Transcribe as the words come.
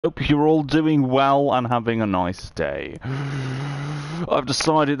Hope you're all doing well and having a nice day. I've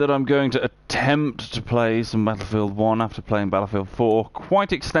decided that I'm going to attempt to play some Battlefield 1 after playing Battlefield 4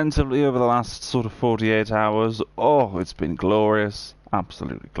 quite extensively over the last sort of 48 hours. Oh, it's been glorious.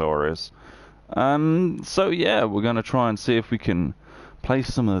 Absolutely glorious. So yeah, we're going to try and see if we can play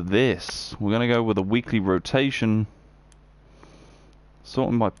some of this. We're going to go with a weekly rotation,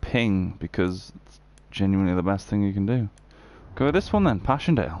 sorting by ping, because it's genuinely the best thing you can do. Go with this one then,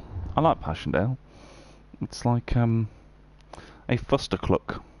 Passchendaele. I like Passchendaele. It's like a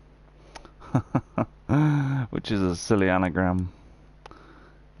fustercluck, which is a silly anagram.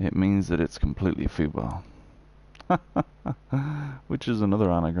 It means that it's completely foobar, which is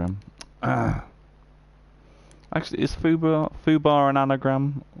another anagram. Actually, is foobar an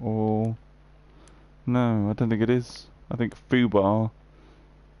anagram, or no? I don't think it is. I think foobar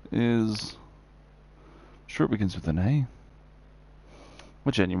is. Sure, it begins with an A. I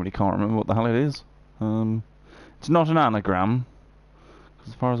genuinely can't remember what the hell it is. It's not an anagram.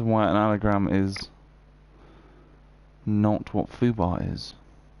 As far as I'm aware, an anagram is not what foobar is.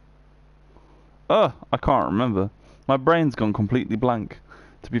 I can't remember. My brain's gone completely blank.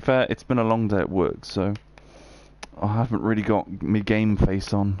 To be fair, it's been a long day at work, so I haven't really got my game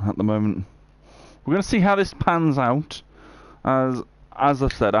face on at the moment. We're going to see how this pans out. As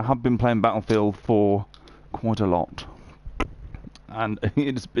I've said, I have been playing Battlefield 4 quite a lot, and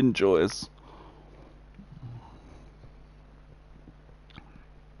it's been joyous.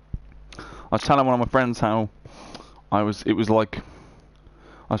 I was telling one of my friends how it was like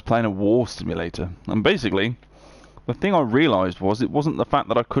I was playing a war simulator, and basically the thing I realised was it wasn't the fact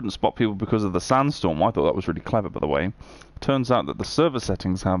that I couldn't spot people because of the sandstorm. I thought that was really clever, by the way. Turns out that the server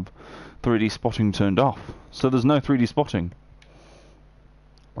settings have 3D spotting turned off, so there's no 3D spotting,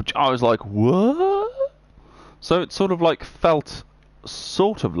 which I was like, what? So it sort of like felt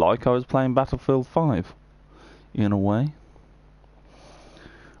sort of like I was playing Battlefield 5 in a way.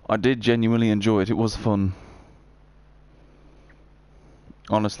 I did genuinely enjoy it. It was fun.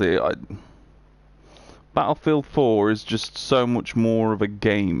 Honestly, Battlefield 4 is just so much more of a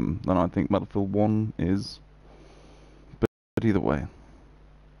game than I think Battlefield 1 is. But either way.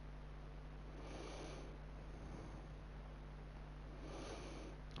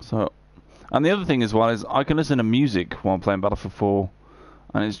 So, and the other thing as well is I can listen to music while playing Battlefield 4,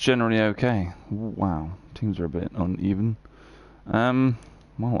 and it's generally okay. Wow, teams are a bit uneven.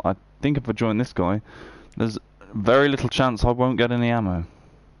 Well, I think if I join this guy, there's very little chance I won't get any ammo.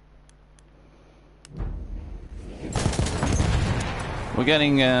 We're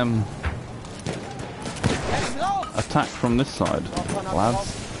getting attacked from this side,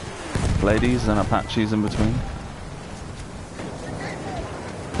 lads, ladies, and Apaches in between.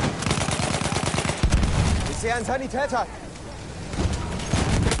 Ich sehe einen Sanitäter.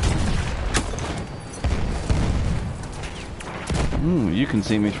 You can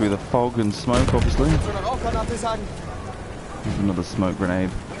see me through the fog and smoke, obviously. There's another smoke grenade.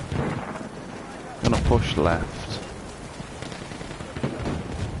 Gonna push left.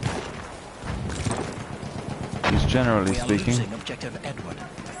 Just generally speaking.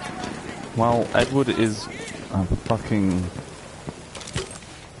 Well, Edward is a fucking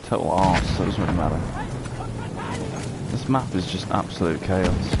total arse, so it doesn't really matter. This map is just absolute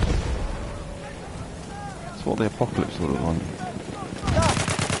chaos. It's what the apocalypse will look like.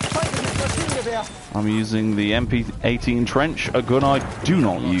 I'm using the MP18 Trench, a gun I do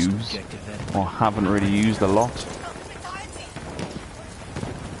not use, or haven't really used a lot.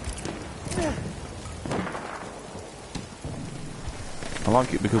 I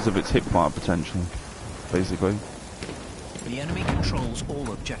like it because of its hipfire potential, basically. The enemy controls all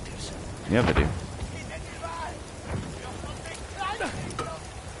objectives. Yeah, they do.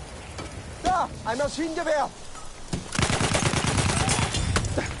 Da! Ein Maschinengewehr!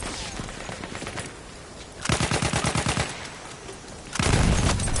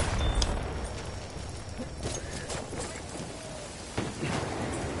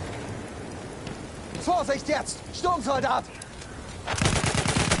 Vorsicht jetzt! Sturmsoldat!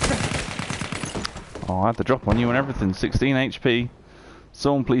 Oh, I had to drop on you and everything. 16 HP.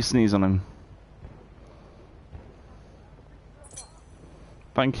 Someone please sneeze on him.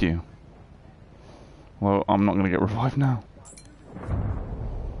 Thank you. Well, I'm not going to get revived now.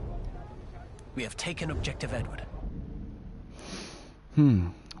 We have taken objective Edward.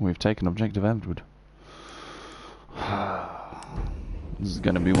 We've taken objective Edward. This is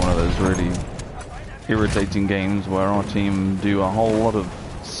going to be one of those really irritating games where our team do a whole lot of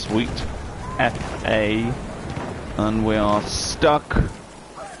sweet FA and we are stuck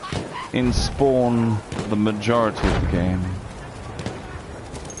in spawn the majority of the game.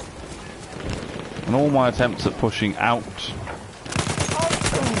 And all my attempts at pushing out.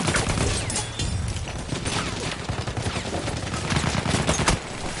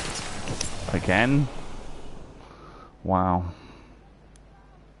 Again? Wow.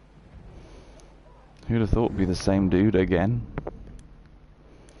 Who'd have thought it'd be the same dude again?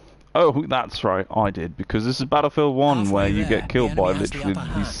 Oh, that's right, I did, because this is Battlefield 1 where you get killed by literally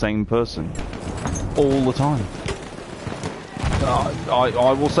the same person. All the time.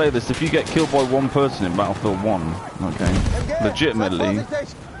 I will say this, if you get killed by one person in Battlefield 1, okay, legitimately,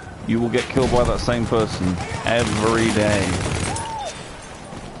 you will get killed by that same person every day.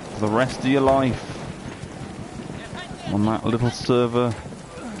 For the rest of your life. On that little server,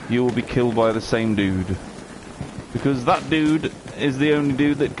 you will be killed by the same dude. Because that dude is the only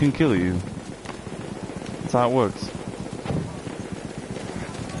dude that can kill you. That's how it works.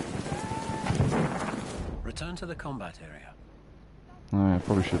 Return to the combat area. Oh yeah,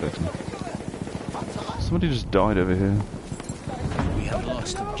 probably should actually. Somebody just died over here. We have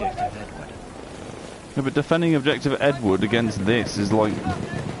lost objective Edward. Yeah, but defending objective Edward against this is like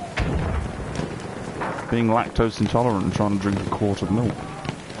being lactose intolerant and trying to drink a quart of milk.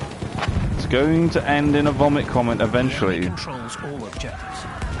 It's going to end in a vomit comment eventually. The enemy controls all objectives.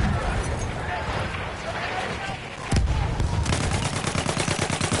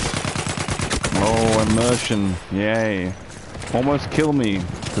 Oh, immersion. Yay. Almost kill me,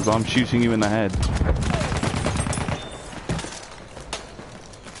 because I'm shooting you in the head.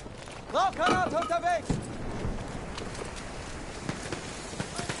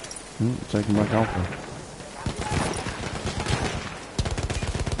 Taking back Alpha.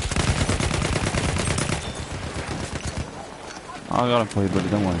 I got him for you, buddy,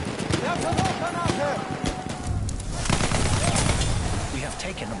 don't worry. We have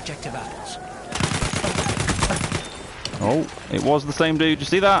taken objective apples. Oh, it was the same dude. You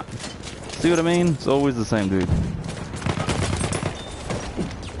see that? See what I mean? It's always the same dude.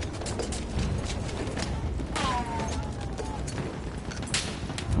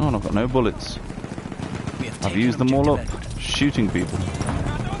 Oh, and I've got no bullets. I've used them all up, shooting people.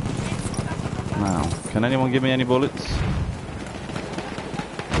 Now, can anyone give me any bullets?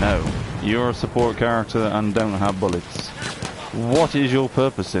 No. You're a support character and don't have bullets. What is your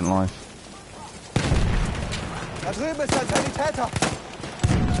purpose in life?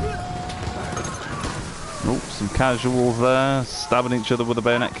 Oh, some casuals there, stabbing each other with a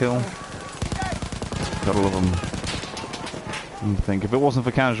bayonet kill. Gotta love them. I think if it wasn't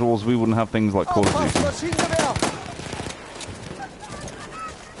for casuals, we wouldn't have things like Call of Duty.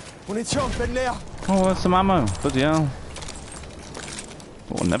 Oh, there's some ammo. Bloody hell.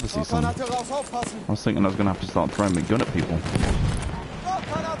 Oh, I'll never see some. I was thinking I was going to have to start throwing my gun at people.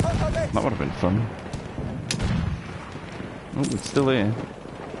 That would have been fun. Oh, it's still here.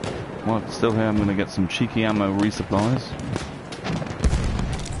 Well, if it's still here, I'm going to get some cheeky ammo resupplies.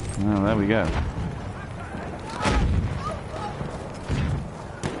 Oh, there we go.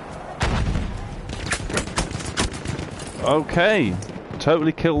 Okay.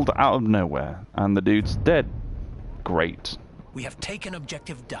 Totally killed out of nowhere. And the dude's dead. Great. We have taken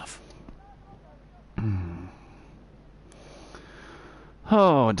objective Duff.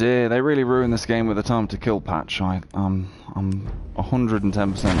 Oh dear, they really ruined this game with the time to kill patch. I'm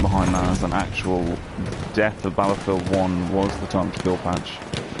 110% behind that as an actual death of Battlefield 1 was the time to kill patch.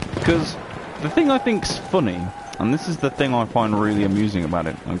 Because the thing I think's funny, and this is the thing I find really amusing about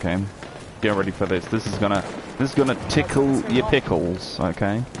it, okay? Get ready for this. This is gonna tickle your pickles,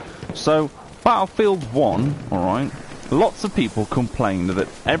 okay? So, Battlefield 1, alright? Lots of people complained that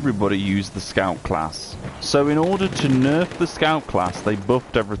everybody used the Scout class. So in order to nerf the Scout class, they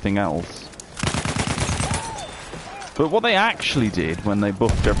buffed everything else. But what they actually did when they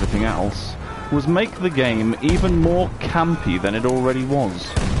buffed everything else was make the game even more campy than it already was.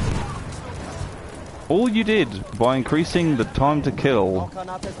 All you did by increasing the time to kill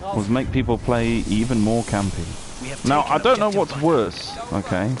was make people play even more campy. Now, I don't know what's worse,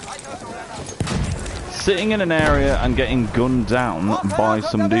 okay? Sitting in an area and getting gunned down by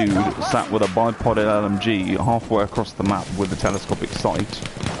some dude sat with a bipoded LMG halfway across the map with a telescopic sight.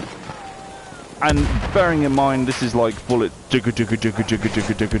 And bearing in mind this is like bullet jigga jigga jigga jigga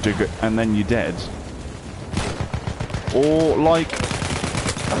jigga jigga jigga and then you're dead. Or like...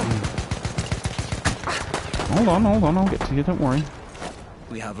 Hold on, I'll get to you, don't worry.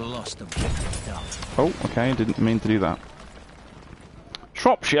 We have lost objective Duff. Oh, okay, didn't mean to do that.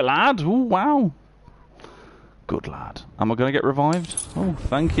 Shropshire lad, ooh, wow. Good lad. Am I going to get revived? Oh,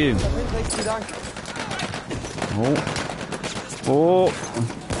 thank you. Oh.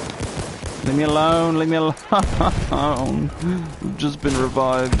 Leave me alone, leave me alone. I've just been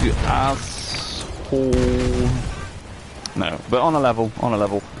revived, you ass. No, but on a level,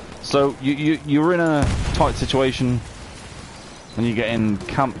 So you're in a tight situation when you get in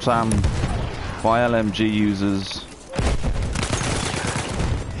camped by LMG users.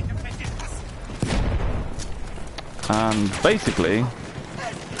 And basically,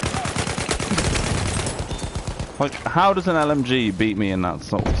 like, how does an LMG beat me in that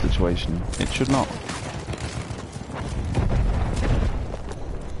sort of situation? It should not.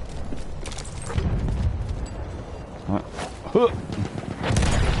 Right.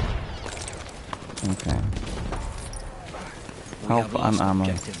 Okay. Health and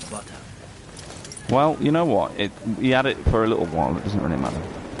ammo. Well, you know what? He had it for a little while. It doesn't really matter.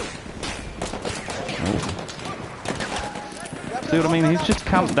 See what I mean? He's just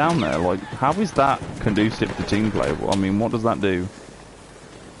camped down there. Like, how is that conducive to team play? I mean, what does that do?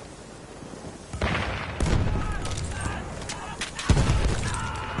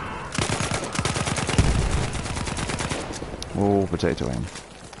 Oh, potato aim.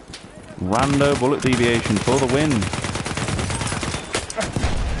 Rando bullet deviation for the win.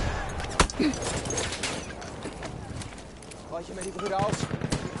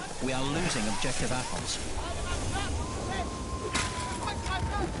 We are losing objective apples.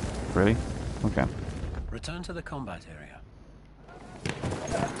 Really? Okay. Return to the combat area.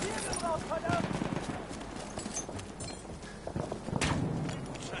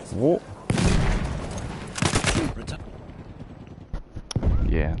 What?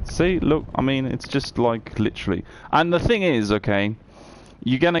 Yeah. See, look, I mean, it's just like literally. And the thing is, okay,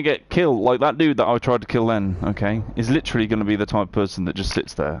 you're gonna get killed. Like that dude that I tried to kill then, okay, is literally gonna be the type of person that just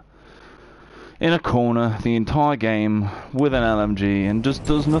sits there in a corner the entire game with an LMG and just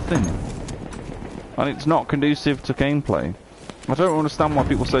does nothing. And it's not conducive to gameplay. I don't understand why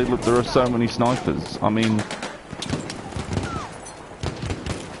people say, look, there are so many snipers. I mean,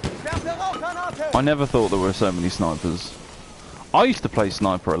 I never thought there were so many snipers. I used to play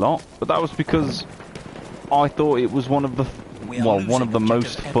sniper a lot, but that was because I thought it was one of the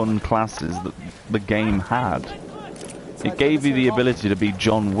most fun classes that the game had. It gave you the ability to be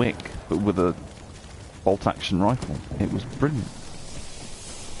John Wick, but with a bolt-action rifle. It was brilliant.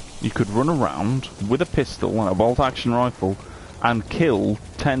 You could run around with a pistol and a bolt-action rifle and kill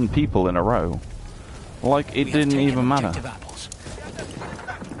 10 people in a row. Like, it didn't even matter.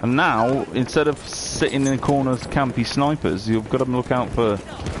 And now, instead of sitting in corners campy snipers, you've got to look out for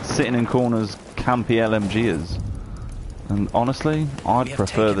sitting in corners campy LMGers. And honestly, I'd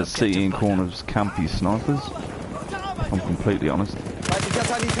prefer the sitting in corners campy snipers. I'm completely honest.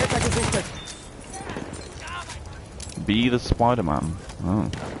 Be the Spider-Man. Oh.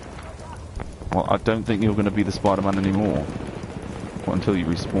 Well, I don't think you're going to be the Spider-Man anymore. Well, until you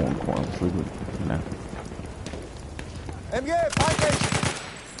respawn, quite honestly, but, you know. MG, feindlich!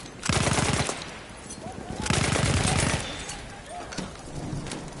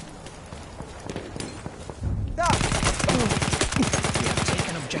 Da! We have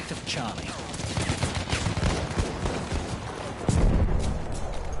taken objective Charlie.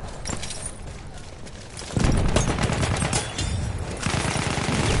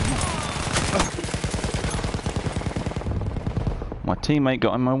 My teammate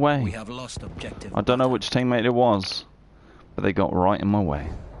got in my way. We have lost objective. I don't know which teammate it was, but they got right in my way.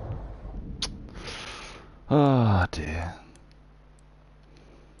 Oh dear.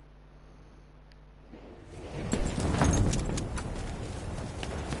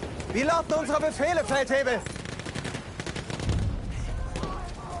 Wie lauten unsere Befehle, Feldhebel?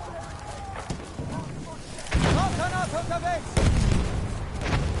 Rauchgranate unterwegs!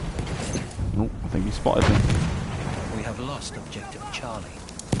 Oh, I think he spotted me. We have lost objective Charlie.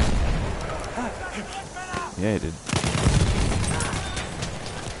 Yeah, he did.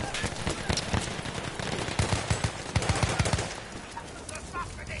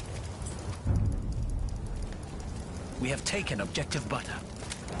 We have taken objective butter.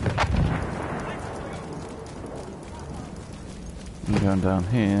 I'm going down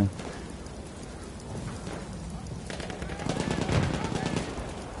here.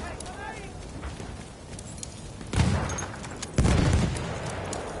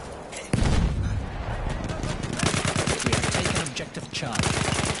 We have taken objective Charlie.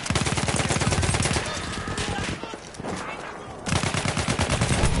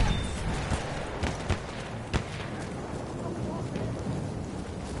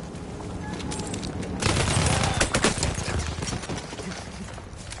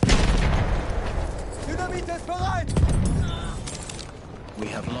 Dynamit ist bereit! We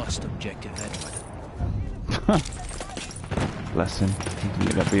have lost objective Edward. Bless him. He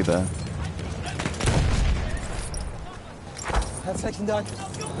didn't get be there. Herzlichen Dank.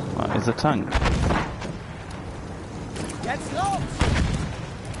 Right, is a tank. Jetzt raus!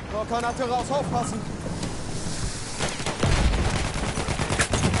 Nur Granate raus, aufpassen!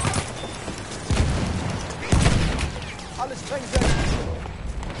 Alles Sprengsätze!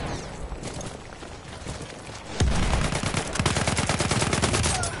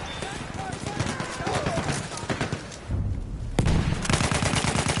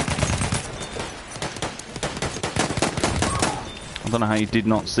 I don't know how you did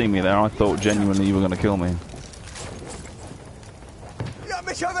not see me there. I thought genuinely you were going to kill me. Ja,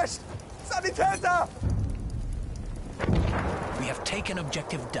 mich erwischt! Sanitäter! We have taken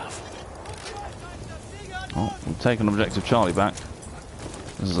objective Duff. Oh, we've taken objective Charlie back.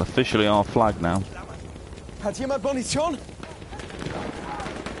 This is officially our flag now. Hat jemand Munition?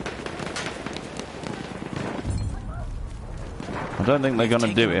 I don't think they're going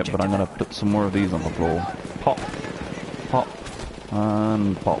to do it, but I'm going to put some more of these on the floor. Pop, pop,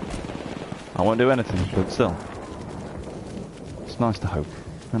 and pop. I won't do anything, but still. It's nice to hope,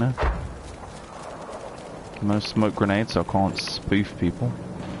 you know? No smoke grenades, so I can't spoof people.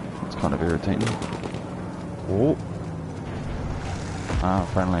 It's kind of irritating. Oh. Ah,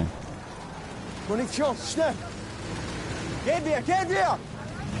 friendly. Munition, schnell! Gehen wir, gehen wir!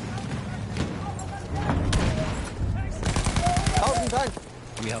 Tausend Dank!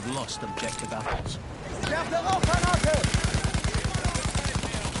 We have lost objective apples. Werft eine Rauchgranate!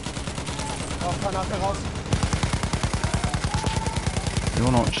 Rauchgranate raus!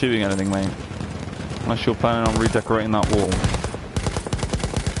 You're not shooting anything, mate. Unless you're planning on redecorating that wall.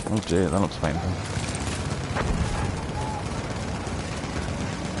 Oh dear, that looks painful.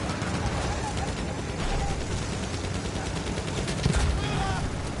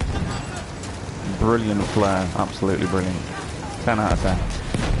 Brilliant flare, absolutely brilliant. 10 out of 10.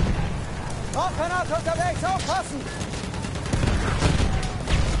 Rauchgranate unterwegs, aufpassen!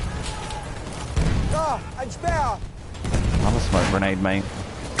 Da, ein Speer! Another smoke grenade, mate.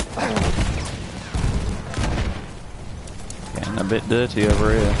 Getting a bit dirty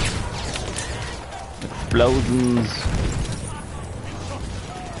over here. Explosions.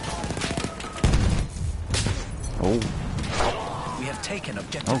 Oh. We have taken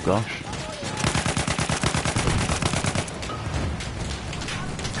objective. Oh gosh.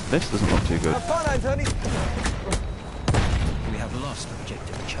 This doesn't look too good. Nach vorne, Anthony! We have lost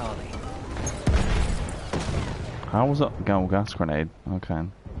objective Charlie. How was that? Oh, gas grenade. Okay.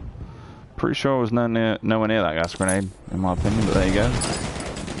 Pretty sure I was nowhere near that gas grenade, in my opinion, but there you go.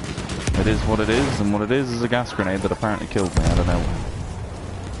 It is what it is, and what it is a gas grenade that apparently killed me. I don't know.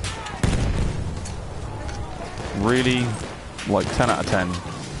 Really? Like 10 out of 10.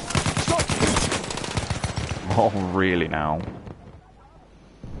 Oh, really now?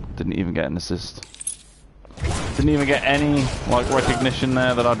 Didn't even get an assist. Didn't even get any, like, recognition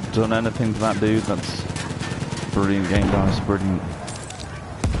there that I'd done anything to that dude. That's brilliant game, guys. Brilliant.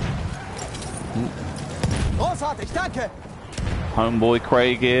 Großartig, danke! Homeboy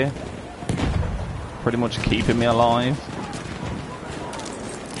Craig here. Pretty much keeping me alive.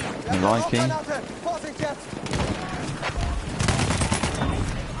 You like it? Vorsicht jetzt!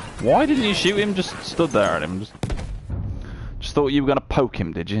 Why didn't you shoot him? Just stood there at him. Just thought you were going to poke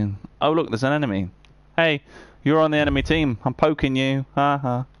him, did you? Oh, look, there's an enemy. Hey, you're on the enemy team. I'm poking you.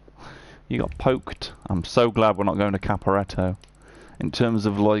 Haha. You got poked. I'm so glad we're not going to Caporetto. In terms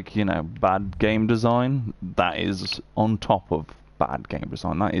of, like, you know, bad game design, that is on top of bad game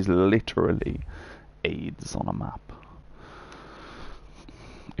design. That is literally AIDS on a map.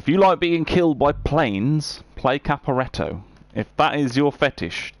 If you like being killed by planes, play Caporetto. If that is your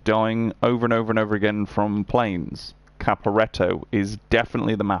fetish, dying over and over and over again from planes, Caporetto is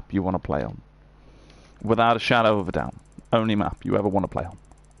definitely the map you want to play on. Without a shadow of a doubt. Only map you ever want to play on.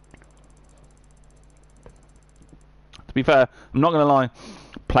 To be fair, I'm not going to lie,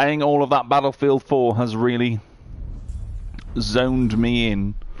 playing all of that Battlefield 4 has really zoned me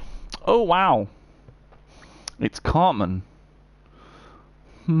in. Oh, wow. It's Cartman.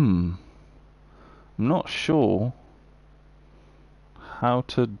 I'm not sure how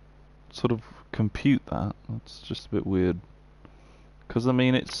to sort of compute that. That's just a bit weird. Because, I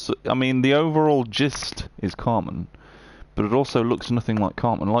mean, the overall gist is Cartman, but it also looks nothing like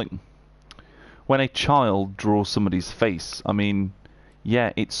Cartman. Like, when a child draws somebody's face, I mean,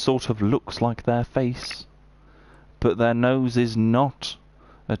 yeah, it sort of looks like their face, but their nose is not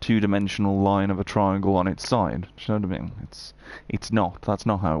a two-dimensional line of a triangle on its side. Do you know what I mean? It's not. That's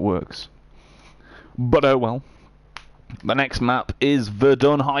not how it works. But oh well. The next map is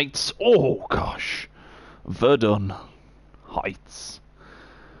Verdun Heights. Oh gosh, Verdun Heights.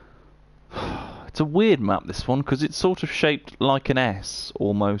 It's a weird map, this one, because it's sort of shaped like an S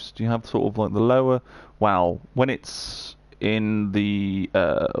almost. You have sort of like the lower. Well, when it's in the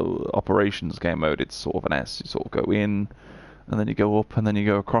operations game mode, it's sort of an S. You sort of go in, and then you go up, and then you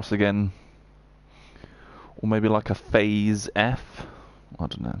go across again. Or maybe like a phase F. I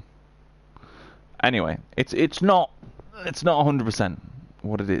don't know. Anyway, it's not 100%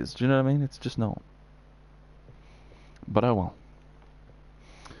 what it is. Do you know what I mean? It's just not. But oh well.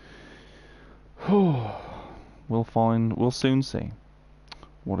 We'll soon see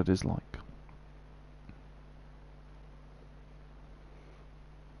what it is like.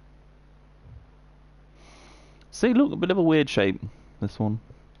 See, look, a bit of a weird shape, this one.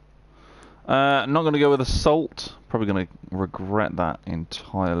 I'm not going to go with assault. Probably going to regret that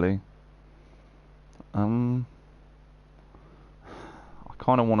entirely. I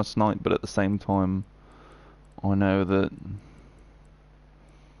kind of want to snipe, but at the same time, I know that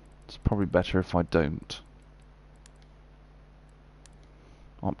it's probably better if I don't.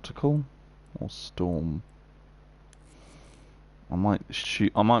 Optical or storm? I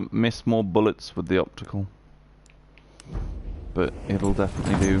might miss more bullets with the optical, but it'll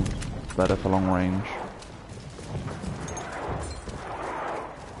definitely do better for long range.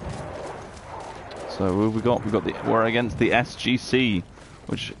 So who have we got? We're against the SGC,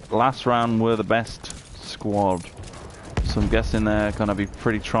 which last round were the best squad. So I'm guessing they're gonna be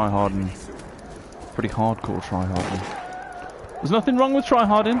pretty tryharding, pretty hardcore tryharding. There's nothing wrong with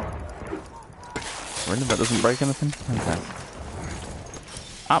tryharding. Really, that doesn't break anything. Okay.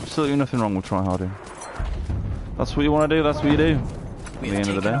 Absolutely nothing wrong with tryharding. That's what you want to do. That's what you do. At the end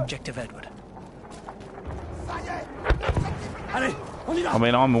of the day. Objective Edward. I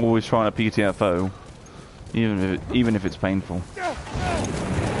mean, I'm always trying to PTFO, even if it's painful.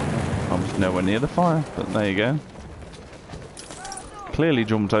 I'm just nowhere near the fire, but there you go. Clearly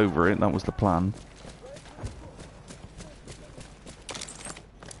jumped over it. That was the plan.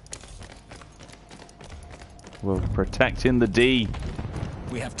 We're protecting the D.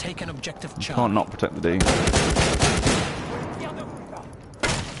 We have taken objective Charlie. Can't not protect the D.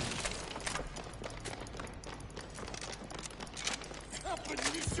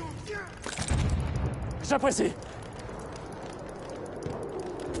 J'apprécie.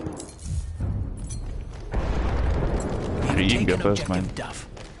 You can go first, man.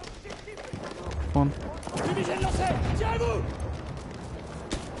 Come on.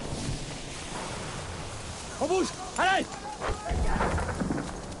 On bouge. Allez.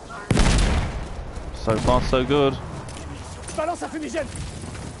 So far, so good. Je balance un fumigène.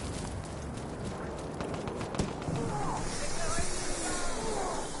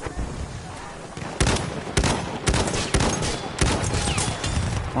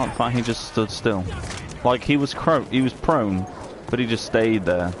 Oh, in fact, he just stood still. Like he was prone, but he just stayed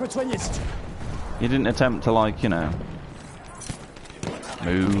there. He didn't attempt to, like, you know,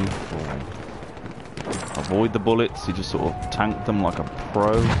 move or avoid the bullets. He just sort of tanked them like a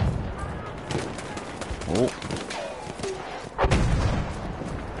pro. Oh.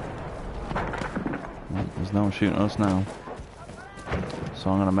 Well, there's no one shooting us now. So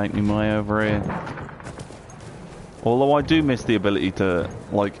I'm gonna make my way over here. Although I do miss the ability to,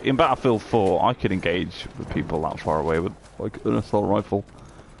 like, in Battlefield 4, I could engage with people that far away with, like, an assault rifle.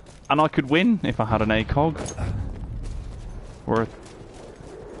 And I could win if I had an ACOG. Or a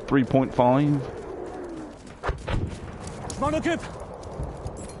 3.5. Je m'en occupe.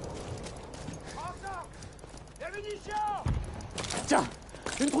 Tiens,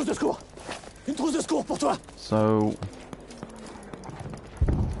 une trousse de secours. Une trousse de secours pour toi. So...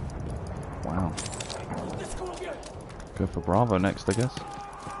 Wow. Go for Bravo next, I guess.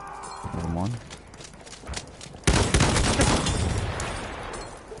 Never mind.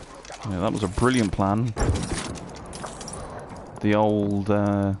 Yeah, that was a brilliant plan. The old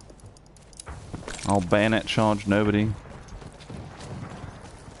bayonet charge, nobody.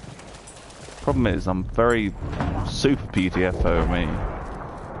 Problem is, I'm very super PTFO me.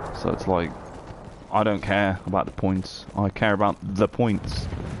 So it's like, I don't care about the points. I care about the points.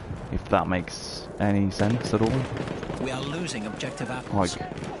 If that makes any sense at all. We are losing objective apples.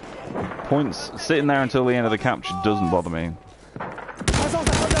 Like, points sitting there until the end of the capture doesn't bother me.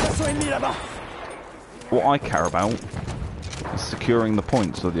 What I care about is securing the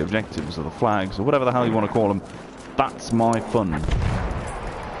points or the objectives or the flags or whatever the hell you want to call them. That's my fun.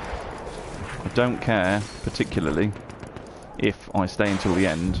 I don't care particularly if I stay until the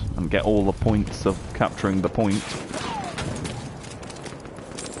end and get all the points of capturing the point.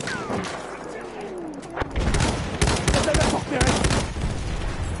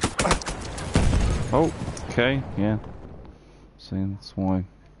 Oh, okay, yeah. See, that's why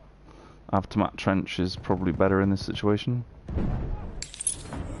Aftermath Trench is probably better in this situation.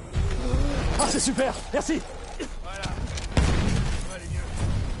 Ah, c'est super, merci.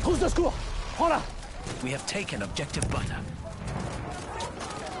 trousse de secours. Prends-la. We have taken objective butter.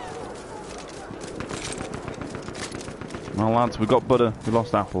 Well, lads, we got butter. We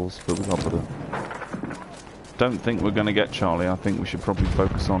lost apples, but we got butter. Don't think we're going to get Charlie. I think we should probably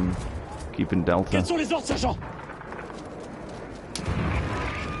focus on keeping Delta. Quels sont les ordres, sergent?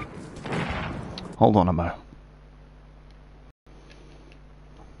 Hold on a mo.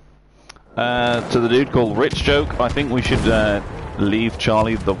 To the dude called Rich Joke, I think we should leave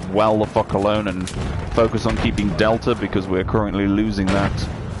Charlie the fuck alone and focus on keeping Delta because we're currently losing that.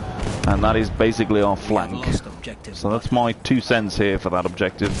 And that is basically our flank. So that's my 2 cents here for that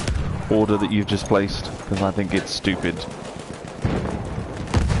objective order that you've just placed, because I think it's stupid.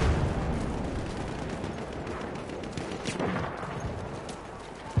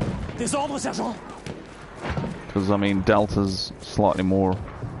 Des ordres, sergent? Because, I mean, Delta's slightly more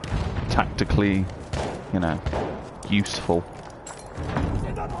tactically, you know, useful.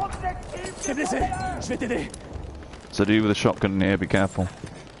 T'es blessé. Je vais t'aider. So dude with a shotgun in here, be careful.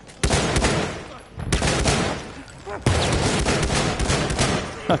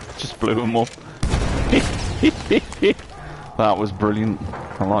 Just blew him up. That was brilliant.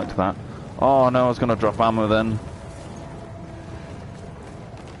 I liked that. Oh no, I was going to drop ammo then.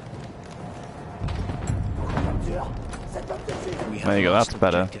 There you go, that's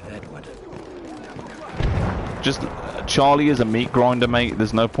better. Just, Charlie is a meat grinder, mate.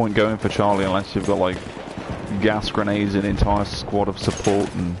 There's no point going for Charlie unless you've got, like, gas grenades and an entire squad of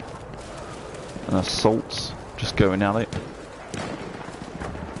support and assaults just going at it.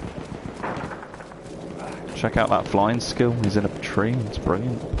 Check out that flying skill. He's in a tree. It's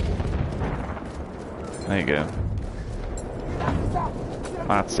brilliant. There you go.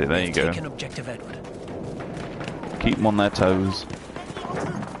 That's it. There you go. Keep them on their toes.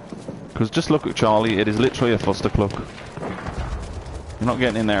 Because just look at Charlie. It is literally a fustercluck. You're not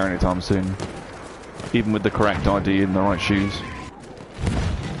getting in there anytime soon. Even with the correct ID and the right shoes.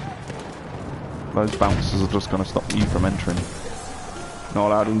 Those bouncers are just going to stop you from entering. Not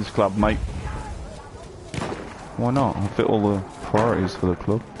allowed in this club, mate. Why not? I'll fit all the priorities for the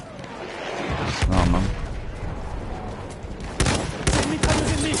club. Oh man.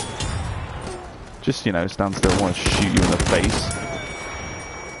 Just, you know, stand still. I want to shoot you in the face.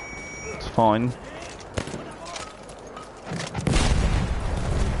 It's fine.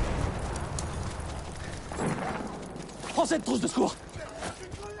 Prends cette trousse de secours.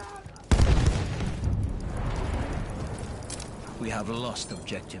 We have lost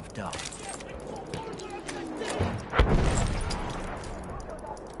objective Dark.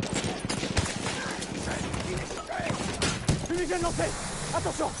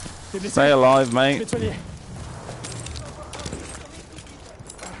 Stay alive, mate.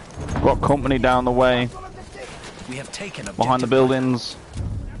 Got company down the way. We have taken behind the buildings.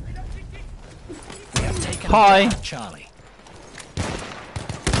 We have taken Hi. Charlie.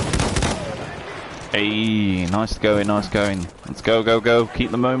 Hey, nice going, nice going. Let's go, go, go.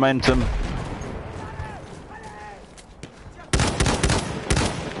 Keep the momentum.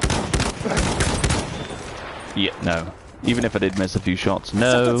 Yeah, no. Even if I did miss a few shots,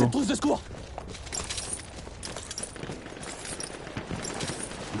 no.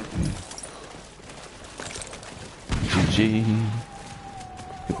 GG.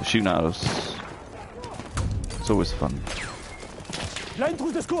 People shooting at us. It's always fun. Là, une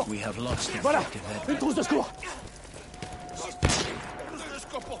trousse de secours. We have lost Voilà, une trousse de secours.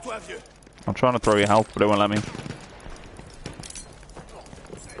 I'm trying to throw you health, but it won't let me.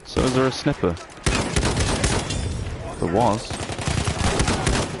 So is there a snipper? There was.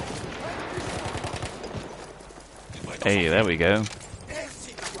 Hey, there we go.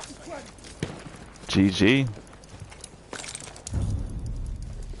 GG.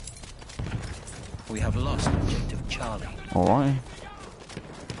 We have lost objective Charlie. Alright.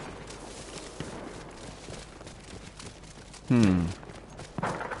 I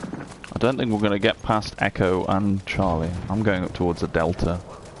don't think we're going to get past Echo and Charlie. I'm going up towards the Delta.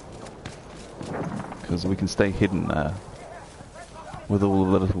 Because we can stay hidden there. With all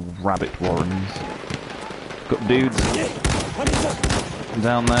the little rabbit warrens. Got dudes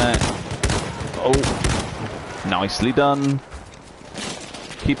down there. Oh, nicely done.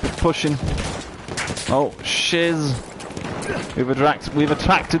 Keep it pushing. Oh, shiz. We've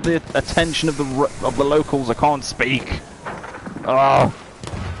attracted the attention of the locals. I can't speak. Oh.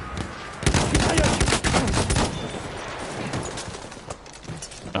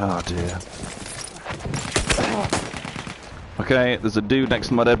 Oh dear. Okay, there's a dude next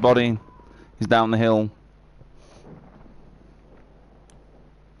to my dead body. He's down the hill.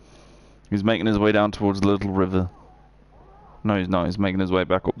 He's making his way down towards the little river. No, he's not. He's making his way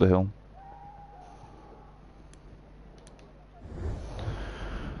back up the hill.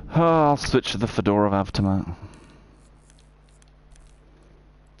 I'll switch to the Fedora of Avtomat.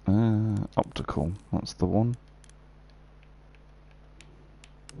 Optical. That's the one.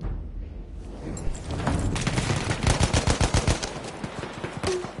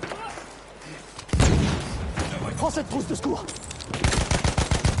 Prends cette trousse de secours.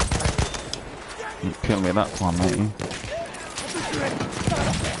 You killed me that time, matey.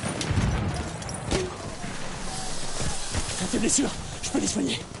 Tes blessures, je peux les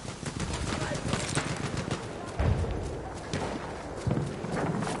soigner.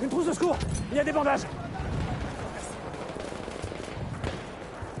 Une trousse de secours. Il y a des bandages.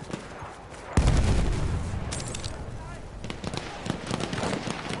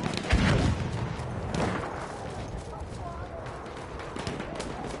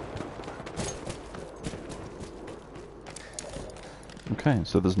 Okay,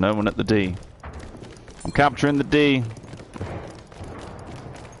 so there's no one at the D. I'm capturing the D.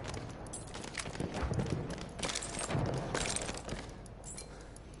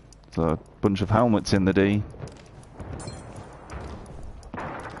 There's a bunch of helmets in the D.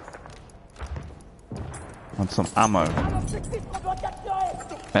 And some ammo.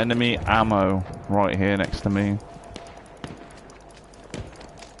 Enemy ammo right here next to me.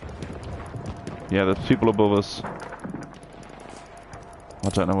 Yeah, there's people above us. I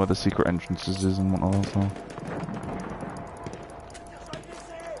don't know where the secret entrances is and whatnot else are.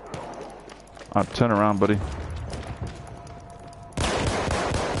 Alright, turn around, buddy.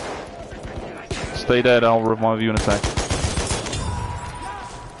 Stay dead, I'll revive you in a sec.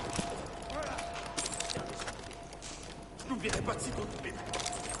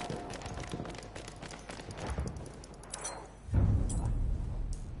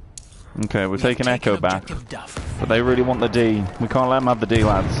 Okay, we're taking Echo back. But they really want the D. We can't let them have the D,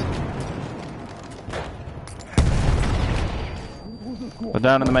 lads. We're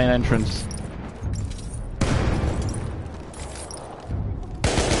down in the main entrance.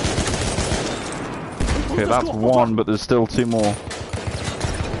 Okay, that's one, but there's still two more.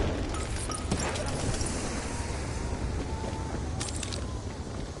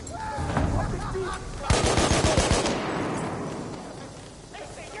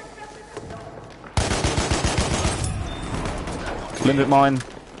 Limit mine.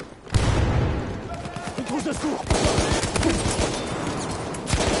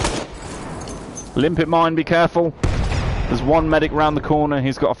 Limpet mine, be careful. There's one medic round the corner.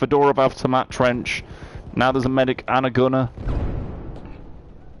 He's got a Fedora of Avtomat trench. Now there's a medic and a gunner.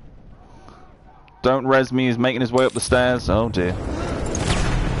 Don't res me, he's making his way up the stairs. Oh dear.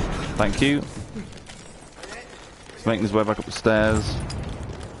 Thank you. He's making his way back up the stairs.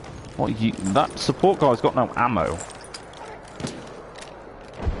 What you... That support guy's got no ammo.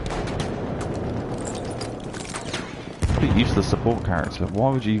 Pretty useless support character.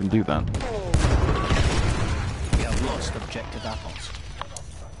 Why would you even do that? We have lost objective apples.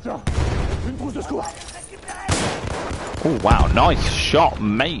 Oh wow, nice shot,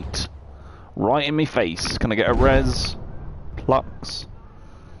 mate. Right in me face. Can I get a res? Plux.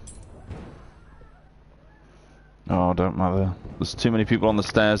 Oh, don't matter. There's too many people on the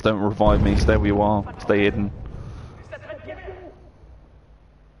stairs. Don't revive me. Stay where you are. Stay hidden.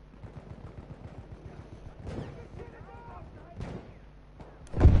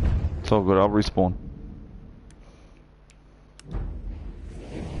 It's all good. I'll respawn.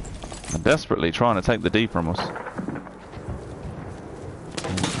 I'm desperately trying to take the D from us.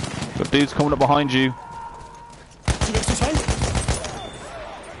 Got dudes coming up behind you.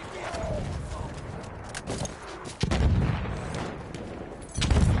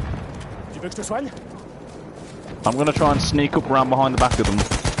 I'm gonna try and sneak up around behind the back of them.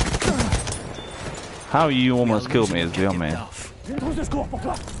 How you almost killed me is beyond me.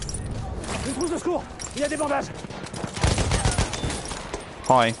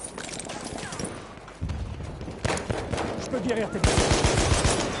 Hi.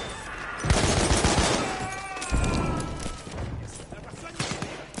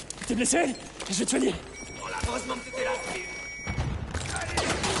 T'es blessé? Je vais te soigner.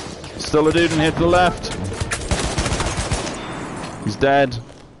 Still a dude in here to the left. He's dead.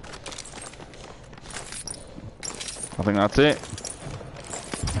 I think that's it.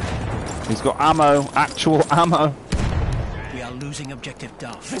 He's got ammo, actual ammo. We are losing objective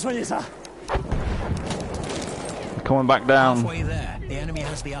Duff. Je vais soigner ça. Coming back down. Halfway there, the enemy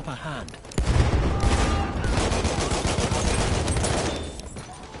has the upper hand.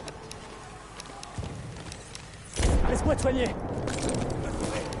 Laisse-moi te soigner.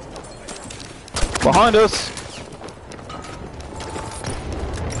 Behind us.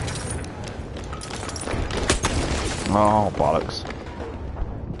 Oh, bollocks.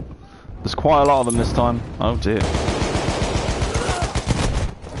 There's quite a lot of them this time. Oh dear.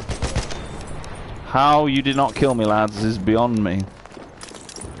 How you did not kill me, lads, is beyond me.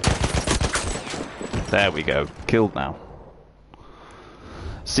 There we go. Killed now.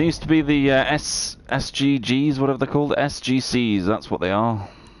 Seems to be the SGGs, whatever they're called. SGCs, that's what they are.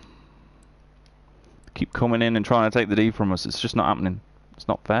 Keep coming in and trying to take the D from us. It's just not happening. It's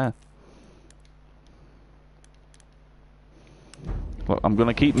not fair. Look, I'm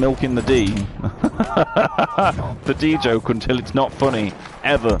gonna keep milking the D. The D joke until it's not funny.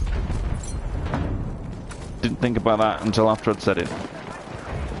 Ever. Didn't think about that until after I'd said it.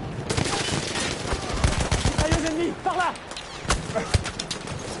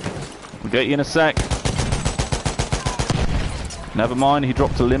 We'll get you in a sec. Never mind, he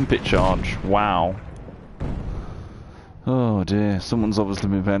dropped a limpet charge. Wow. Oh dear, someone's obviously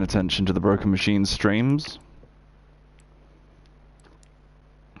been paying attention to the Broken Machine streams.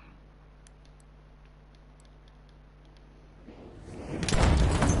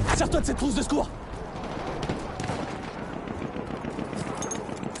 Sers-toi de cette trousse de secours.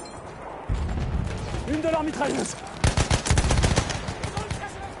 Une de leurs mitrailleuses.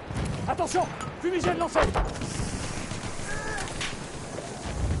 Attention, fumigène lancé.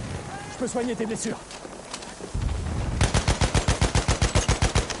 Je peux soigner tes blessures.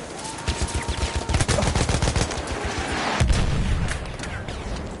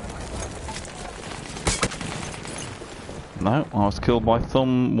 No, I was killed by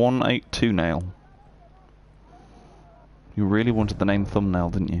Thumb 182 Nail. You really wanted the name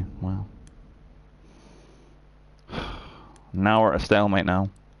Thumbnail, didn't you? Wow. Now we're at a stalemate now.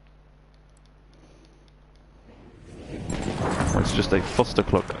 Or it's just a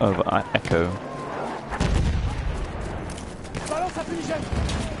fustercluck of Echo. Balance à fumigène.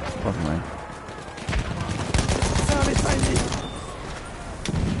 Pardon me. C'est un médecin ennemi.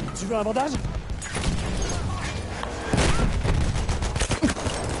 Tu veux un bandage?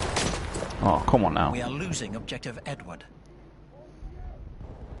 Oh, come on now. We are losing objective Edward.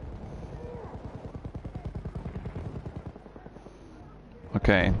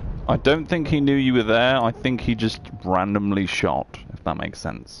 Okay. I don't think he knew you were there. I think he just randomly shot, if that makes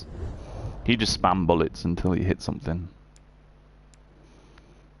sense. He just spam bullets until he hit something.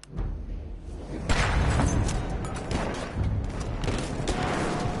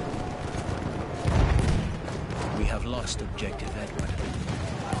 We have lost objective Edward.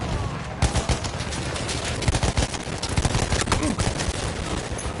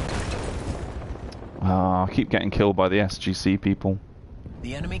 I keep getting killed by the SGC people.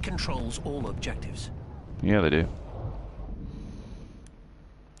 The enemy controls all objectives. Yeah, they do.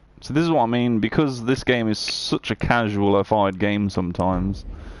 So this is what I mean, because this game is such a casualified game sometimes.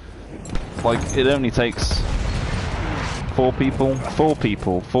 Like, it only takes four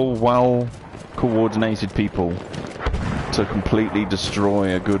well-coordinated people to completely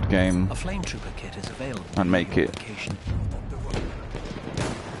destroy a good game A flame trooper kit is available and make near it. your location.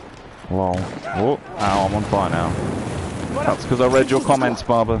 Lol. Oh, ow, I'm on fire now. That's because I read your comments,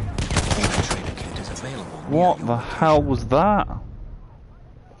 Barber. Infiltrator kit is available near What your the location. hell was that?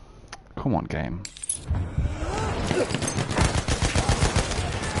 Come on, game.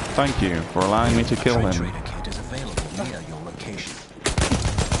 Thank you for allowing me to kill him. Infiltrator kit is available near your location.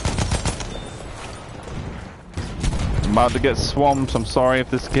 I'm about to get swamped. I'm sorry if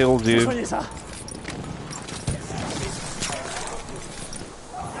this kills Je vais you. soigner ça.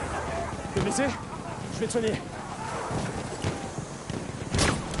 T'es blessé? Je vais te soigner.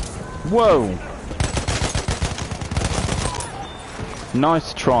 Whoa!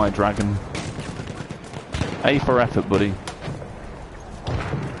 Nice try, Dragon. A for effort, buddy.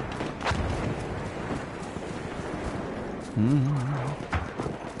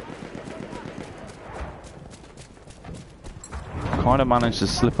 Kind of managed to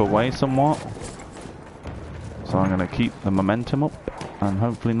slip away somewhat. So I'm going to keep the momentum up and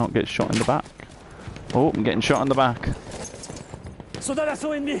hopefully not get shot in the back. Oh, I'm getting shot in the back. Soldat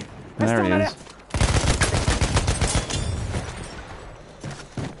d'assaut ennemi. There Restez he en is. alerte.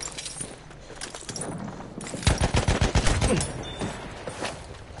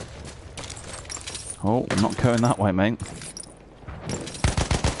 Oh, I'm not going that way, mate.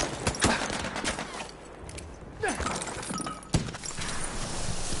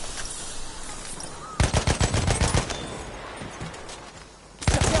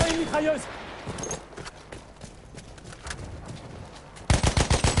 Cherchez une mitrailleuse.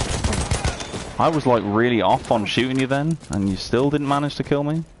 I was like really off on shooting you then, and you still didn't manage to kill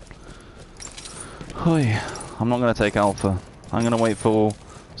me? Oi, I'm not going to take Alpha. I'm going to wait for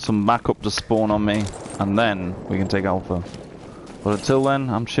some backup to spawn on me, and then we can take Alpha. But until then,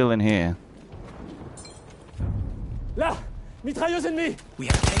 I'm chilling here. Là! Mitrailleuse ennemie! We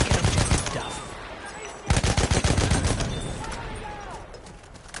have taken objective Duff.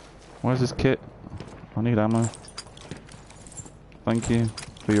 Where's this kit? I need ammo. Thank you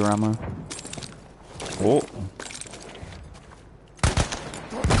for your ammo. Oh.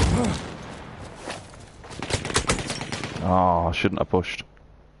 Oh, I shouldn't have pushed.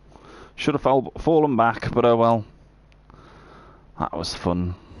 Should have fallen back, but oh well. That was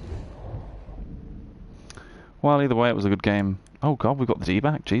fun. Well, either way, it was a good game. Oh god, we got the D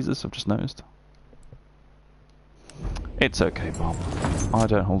back. Jesus, I've just noticed. It's okay, Bob. I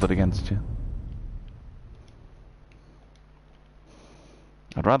don't hold it against you.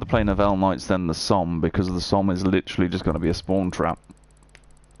 I'd rather play Novell Knights than the Somme, because the Somme is literally just going to be a spawn trap.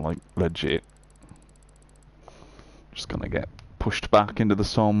 Like, legit. Just going to get pushed back into the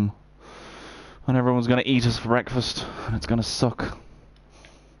Somme. And everyone's going to eat us for breakfast. And it's going to suck.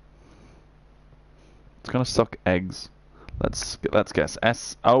 It's going to suck eggs. Let's guess.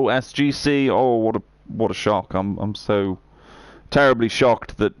 SGC. Oh, what a shock. I'm so terribly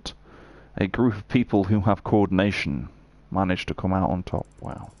shocked that a group of people who have coordination managed to come out on top.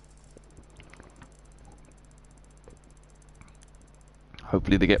 Wow.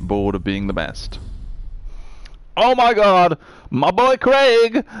 Hopefully they get bored of being the best. Oh my god! My boy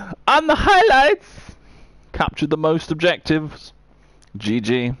Craig! And the highlights! Captured the most objectives.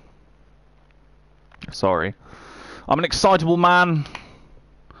 GG. Sorry. I'm an excitable man.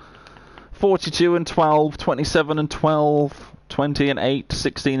 42 and 12, 27 and 12, 20 and 8,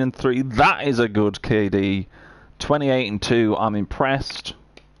 16 and 3. That is a good KD. 28 and 2, I'm impressed.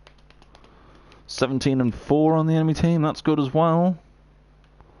 17 and 4 on the enemy team, that's good as well.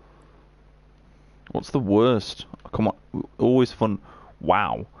 What's the worst? Oh, come on, always fun.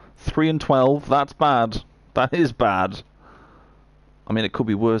 Wow. 3 and 12, that's bad. That is bad. I mean, it could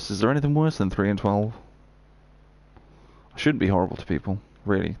be worse. Is there anything worse than 3 and 12? I shouldn't be horrible to people,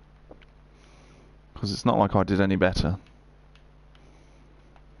 really. Because it's not like I did any better.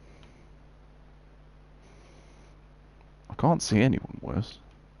 I can't see anyone worse.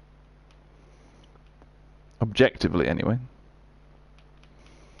 Objectively, anyway.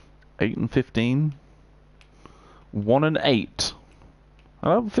 8 and 15. 1 and 8.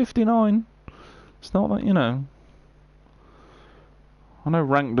 I have 59. It's not that, you know. I know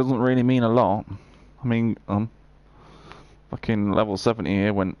rank doesn't really mean a lot. I mean, fucking level 70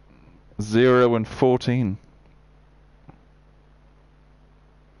 here went 0 and 14.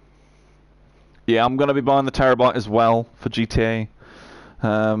 Yeah, I'm going to be buying the Terabyte as well for GTA.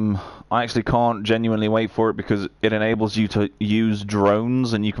 I actually can't genuinely wait for it because it enables you to use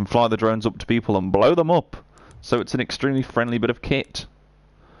drones and you can fly the drones up to people and blow them up. So it's an extremely friendly bit of kit.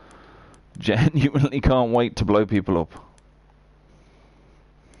 Genuinely can't wait to blow people up.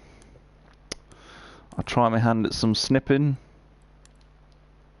 I'll try my hand at some snipping.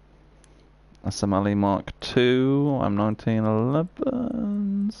 SMLE Mark II. I'm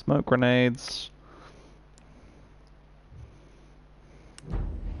 1911. Smoke grenades.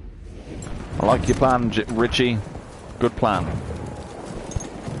 I like your plan, Richie. Good plan.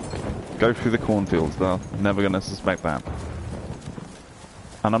 Go through the cornfields, though. Never gonna suspect that.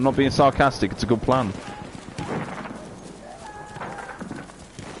 And I'm not being sarcastic, it's a good plan.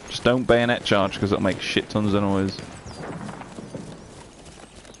 Just don't bayonet charge, because it'll make shit tons of noise.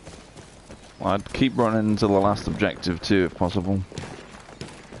 I'd keep running into the last objective, too, if possible.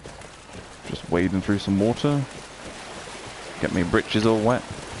 Just wading through some water. Get me britches all wet.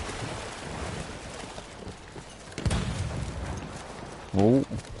 Oh,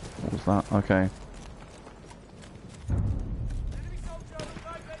 what was that? Okay.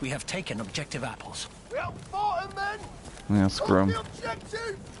 We have taken objective apples. Yeah, screw 'em.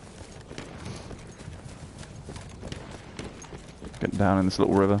 Get down in this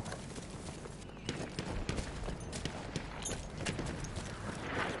little river.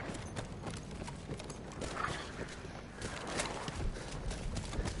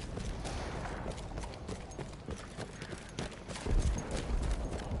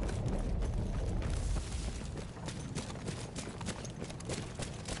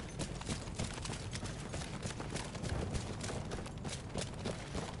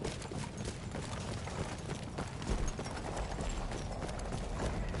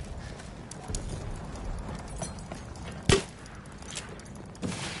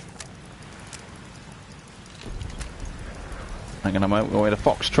 I'm gonna make my way to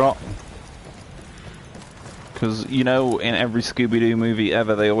Foxtrot. Because, you know, in every Scooby-Doo movie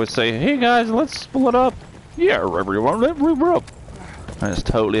ever, they always say, hey guys, let's split up. Yeah, everyone, let's move up. And it's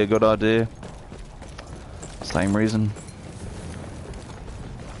totally a good idea. Same reason.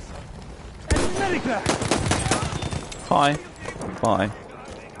 Medic there! Hi. Bye.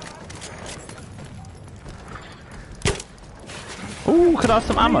 Ooh, could I have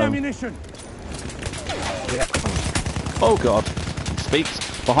some Need ammo? ammunition! Yeah. Oh god. Speaks.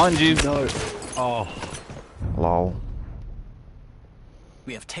 Behind you. No. Oh. Lol.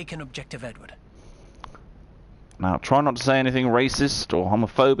 We have taken objective Edward. Now, try not to say anything racist or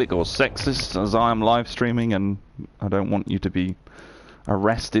homophobic or sexist, as I am live streaming and I don't want you to be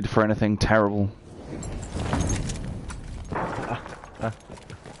arrested for anything terrible.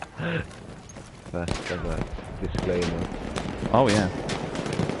 First ever disclaimer. Oh, yeah.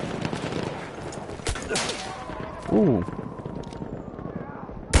 Ooh.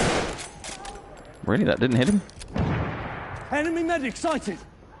 Really? That didn't hit him? Enemy medic sighted!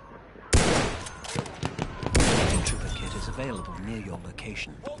 Trooper kit is available near your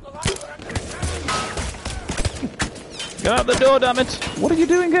location. Get out the door, damn it! What are you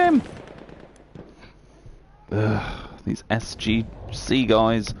doing, game? Ugh, these SGC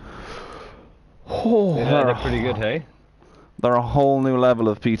guys. Oh, Yeah, they're pretty good, hey? they're a whole new level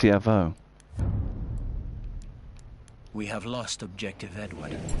of PTFO. We have lost objective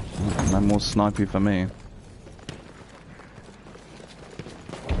Edward. No more snipey for me.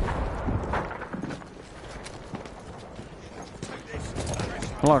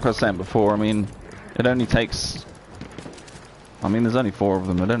 Like I was saying before, I mean, it only takes... I mean, there's only 4 of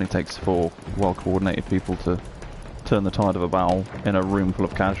them. It only takes 4 well-coordinated people to turn the tide of a battle in a room full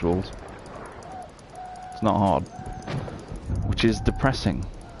of casuals. It's not hard. Which is depressing.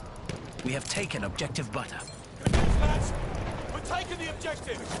 We have taken objective Butter. Lads, we're taking the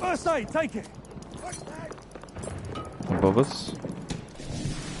objective! First aid, take it! Above us.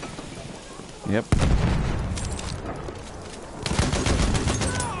 Yep.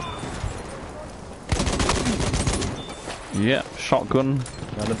 Yep, shotgun.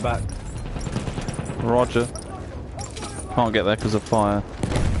 Down the back. Roger. Can't get there because of fire.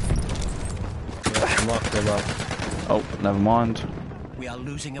 Yeah, mark them up. Oh, never mind. We are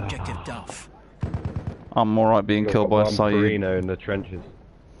losing objective Duff. I'm alright being killed by one Saeed. Perino in the trenches.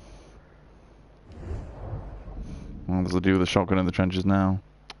 Well, there's a dude with a shotgun in the trenches now.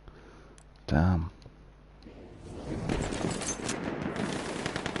 Damn.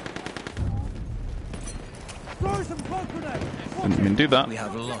 Throw some smoke grenades! Didn't even do that. We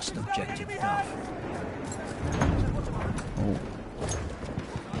have lost objective Duff. Oh.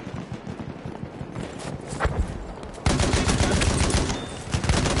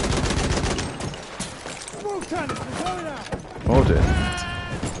 Smoke cannons, we're going out! Oh dear.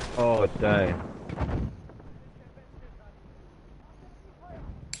 Oh, dang.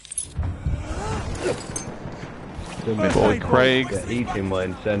 My boy Craig. They're eating my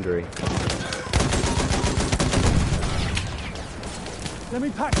incendiary. Let me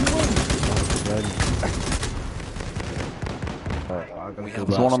pack you in! We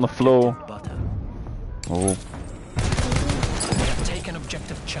There's one on the floor. Butter. Oh. We have taken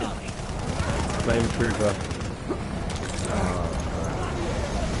objective Charlie. Flame trooper.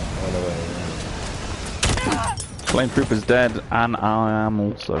 Flame Trooper's dead, and I am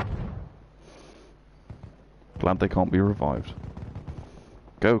also. Glad they can't be revived.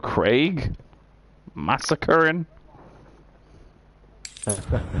 Go, Craig! Massacring!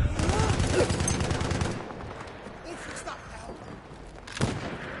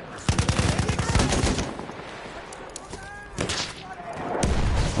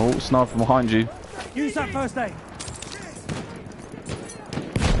 Oh, sniper from behind you. Use that first aid!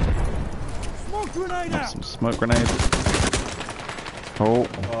 Smoke grenade out! Some smoke grenade. Oh,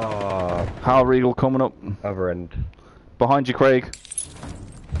 Oh, Hal Regal coming up. other end. Behind you, Craig.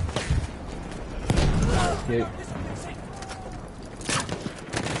 Yeah.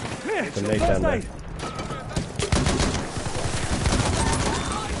 Here, Grenade first down there. aid!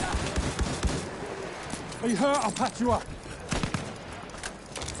 Are you hurt? I'll patch you up.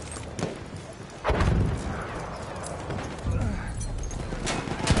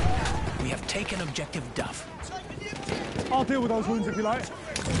 We have taken objective Duff. I'll deal with those wounds if you like.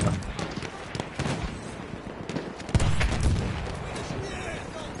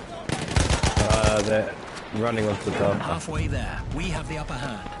 They're running onto the duff. Halfway there, we have the upper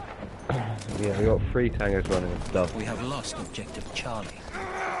hand. Yeah, we got 3 tangos running onto the duff. We have lost objective Charlie.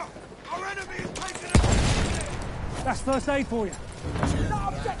 That's first aid for you.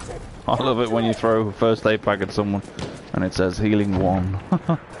 I love it when you throw a first aid pack at someone and it says healing 1.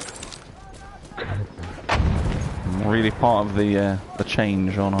 I'm really part of the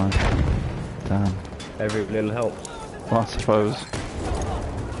change, aren't I? Damn. Every little helps. Well, I suppose.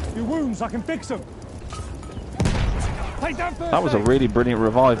 Your wounds, I can fix them. Take down first That was a aid. really brilliant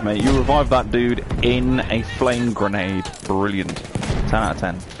revive, mate. You revived that dude in a flame grenade. Brilliant. 10 out of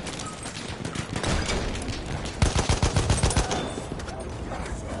 10.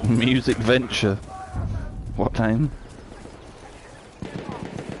 Music Venture. What name?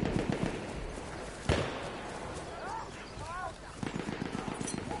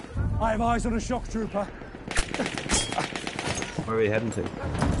 I have eyes on a shock trooper. Where are we heading to?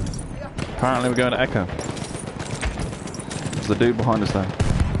 Apparently we're going to Echo. There's the dude behind us there.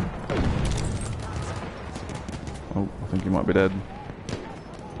 Oh, I think he might be dead.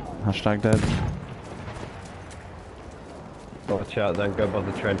 Hashtag dead. Watch out, don't go above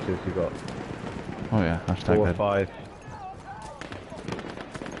the trenches. You got Oh yeah, hashtag 4 or dead. 5.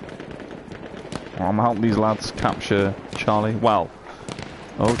 Well, I'm helping these lads capture Charlie. Well,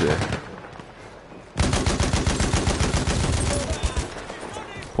 oh dear.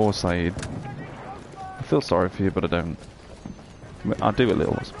 Poor Saeed. I feel sorry for you, but I don't. I do a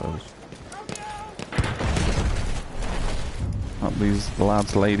little, I suppose. Help these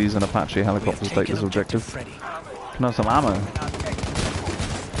lads, ladies, and Apache helicopters take this objective. Freddy. Can I have some ammo?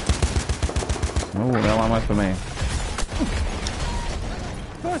 Oh, no ammo for me.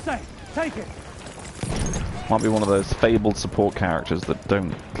 First aid. Take it. Might be one of those fabled support characters that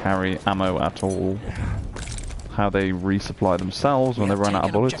don't carry ammo at all. How they resupply themselves when they run out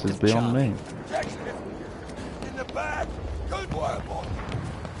of bullets is beyond me. In the back. Good work, boy.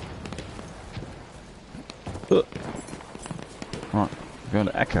 Right, we're going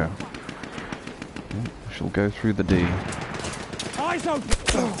to Echo. We shall go through the D. Eyes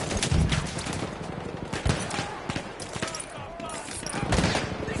open.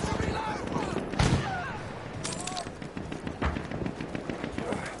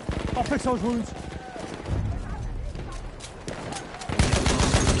 I'll fix those wounds.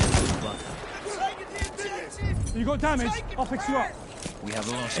 You got damage? I'll fix you up. We have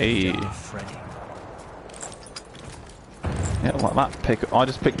lost Hey. objective Freddy. Yeah, like that I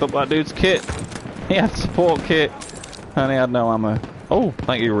just picked up that dude's kit. He had support kit, and he had no ammo. Oh,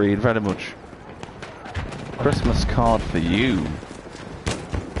 thank you, Reed, very much. Christmas card for you.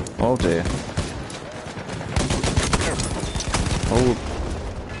 Oh dear. Oh,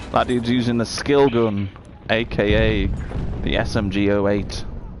 that dude's using the skill gun, aka the SMG-08.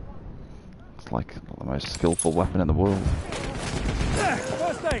 It's like the most skillful weapon in the world. There,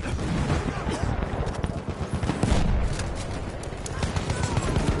 first aid.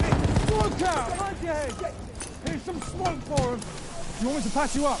 Look out! Behind your head. Here's some smoke for him. You want me to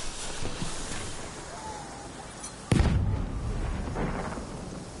patch you up?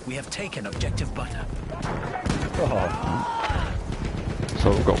 We have taken objective Butter. So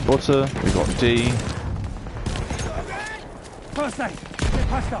we've got Butter, we've got D. First aid. Get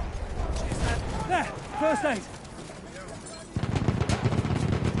patched up. There, first aid.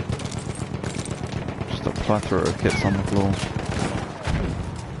 Just a plethora of kits on the floor.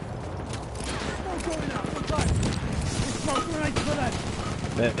 Smoke grenades for them.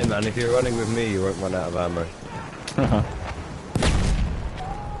 Hey man, if you're running with me, you won't run out of ammo.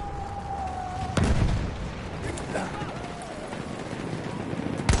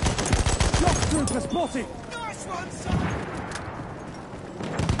 Shock trooper spotted.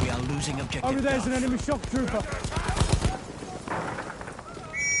 We are losing objective Over there's an Duff. enemy shock trooper.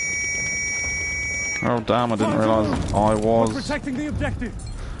 Oh damn, I didn't realise I We're was protecting the objective.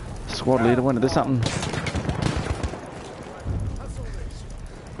 squad leader. When did this happen?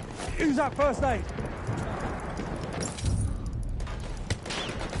 Use that first aid.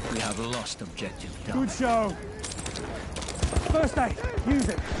 We have lost objective Duff. Good show. First aid. Use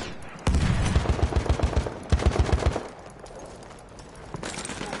it.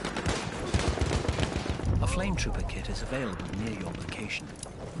 A flame trooper kit is available near your location.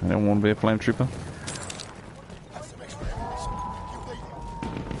 Anyone want to be a flame trooper?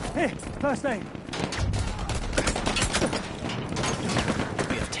 Here, first aid.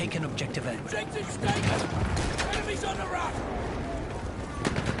 We have taken objective Edward. Objective status. Enemies on the run.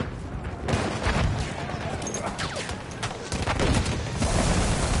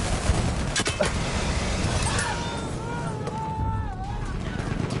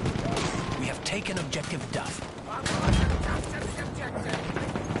 We have taken objective Duff.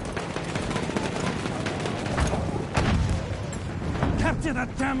 Capture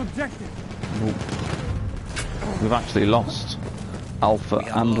that damn objective. We've actually lost Alpha We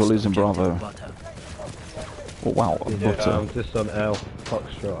have and we're lost losing objective Bravo. Butter. Oh wow, Yeah, Butter. I'm just on L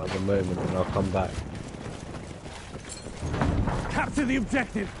Foxtrot at the moment and I'll come back. Capture the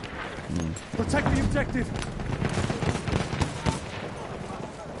objective. Protect the objective.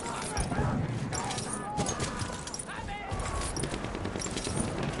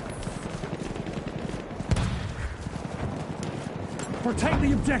 Protect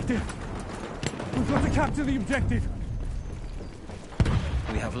the objective. We've got to capture the objective.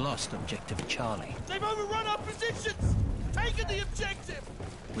 We have lost objective Charlie. They've overrun our positions! Taken the objective!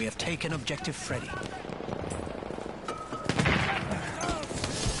 We have taken objective Freddy.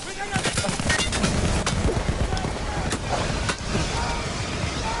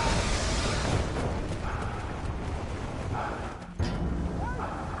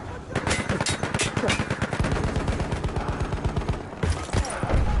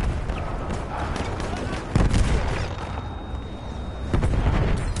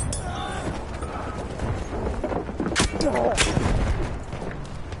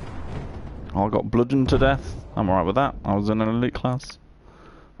 I got bludgeoned to death. I'm alright with that. I was in an elite class.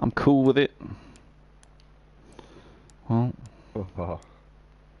 I'm cool with it. Well,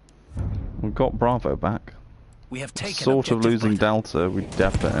 we've got Bravo back. We have taken Sort of objective losing Bravo. Delta. We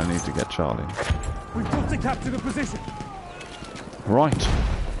definitely need to get Charlie. We've got to capture the position. Right.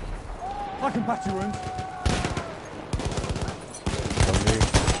 I can patch your wounds.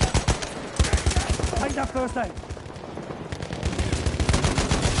 Take that first aid.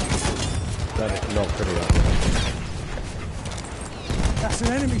 That is not pretty up. That's an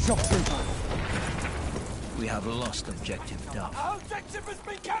enemy shock trooper. We have lost objective Duff. Our objective has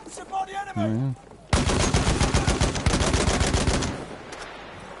been captured by the enemy!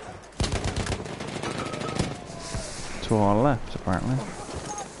 To our left, apparently.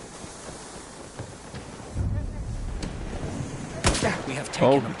 We have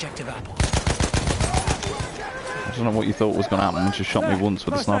taken objective Apple. I don't know what you thought was going to happen when she shot me once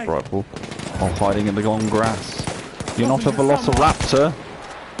with a sniper rifle while hiding in the long grass. You're not a velociraptor.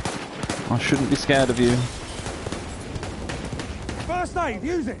 I shouldn't be scared of you. First aid,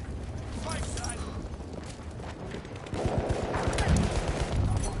 use it.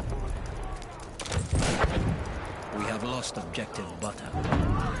 We have lost objective Butter.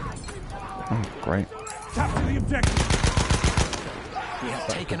 Oh, great. Capture the objective. We have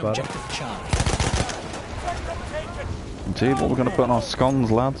taken objective Charlie. Indeed, what we're going to put on our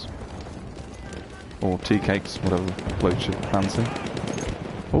scones, lads. Or tea cakes, whatever floats your fancy.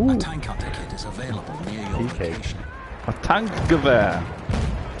 A Ooh, tank hunter kit is available near your Tea cake. location. a tank gewehr.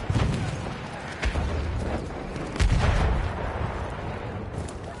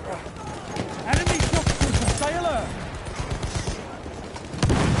 Enemy shock trooper, stay alert.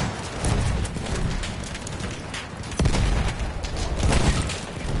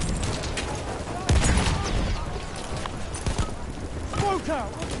 Smoke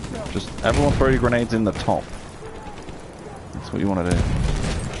out. Watch yourself. Just everyone throw your grenades in the top. That's what you want to do.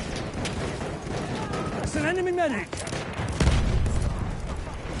 That's an enemy medic.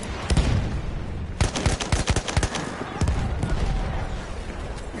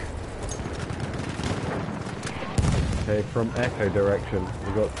 Okay, from Echo direction,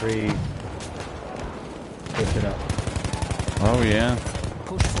 we've got 3 pushing up. Oh yeah.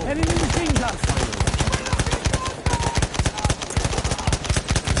 Push forward. Enemy machine gun.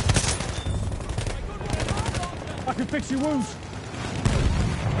 I can fix your wounds.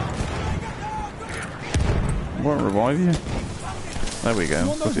 Won't revive you. There we You go.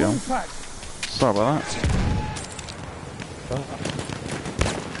 want those Bloody hell. wounds packed? Sorry about that.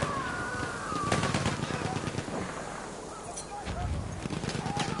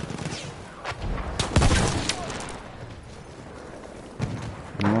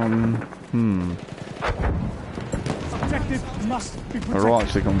 Objective must be protected. It'll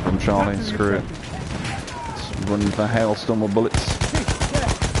actually come from Charlie. Capture the Screw it. objective. Let's run the hailstorm of bullets. Chief, there,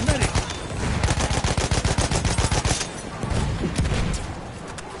 medic.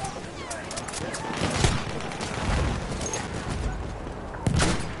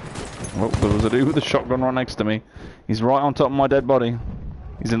 Well, there was a dude with a shotgun right next to me. He's right on top of my dead body.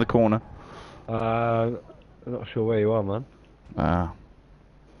 He's in the corner. I'm not sure where you are, man. Ah.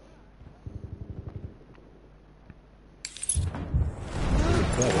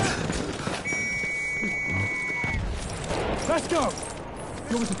 Let's go.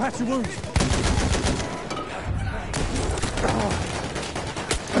 You want me to patch your wounds?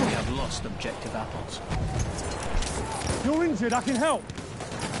 We have lost objective Apples. You're injured, I can help.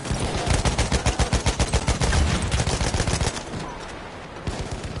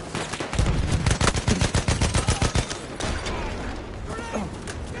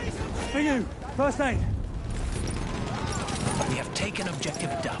 For you, first aid. We have taken objective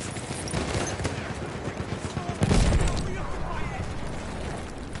Duff.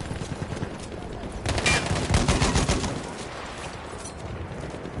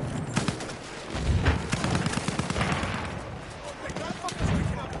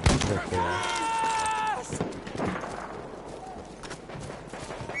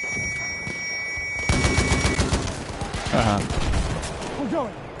 We're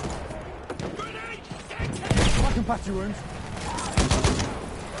going. I can patch your wounds.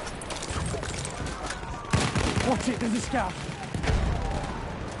 Watch it, there's a scout.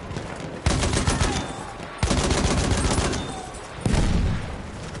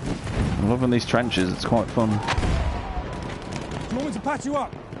 I'm loving these trenches, it's quite fun. Do you want me to patch you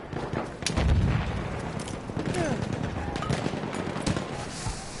up?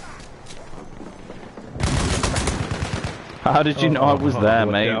 How did you know I was there,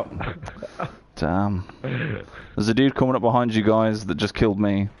 watch mate? out. Damn. There's a dude coming up behind you guys that just killed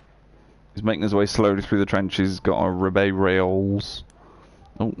me. He's making his way slowly through the trenches. He's got a rebay rails.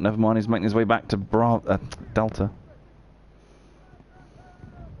 Oh, never mind. He's making his way back to Delta.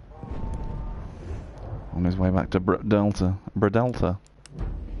 On his way back to Delta. Delta.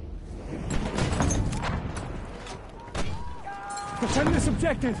 Defend this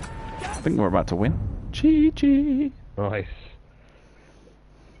objective. I think we're about to win. GG. Nice.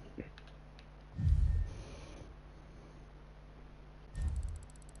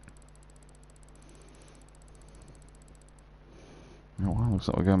 Oh wow, looks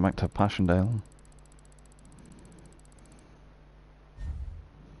like we're going back to Passchendaele.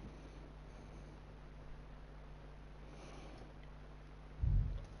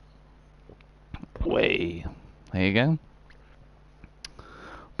 Way. There you go.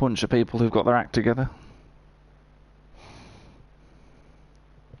 Bunch of people who've got their act together.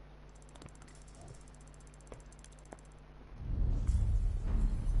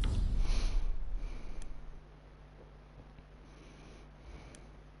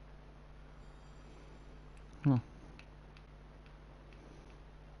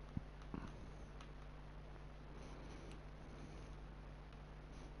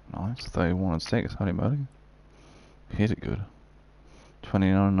 Nice, 31-6, holy moly. Hit it good.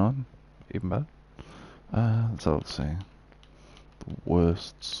 29-9, even better. Let's see. The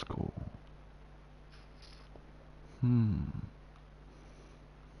worst score.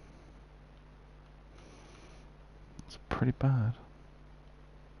 It's pretty bad.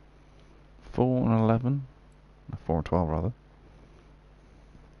 4-11. 4-12 rather.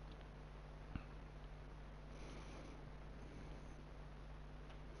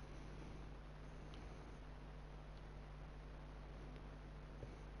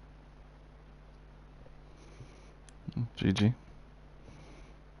 GG.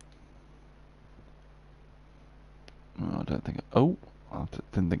 I don't think. Oh, I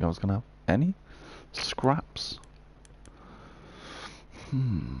didn't think I was gonna have any scraps.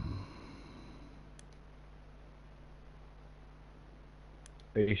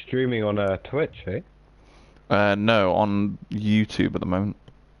 Are you streaming on Twitch, eh? No, on YouTube at the moment.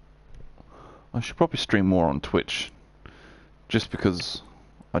 I should probably stream more on Twitch, just because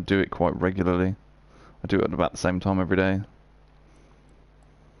I do it quite regularly. I do it at about the same time every day.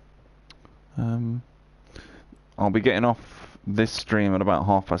 I'll be getting off this stream at about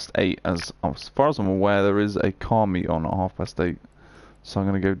 8:30. As far as I'm aware, there is a car meet on at 8:30, so I'm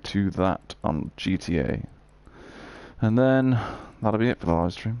going to go to that on GTA, and then that'll be it for the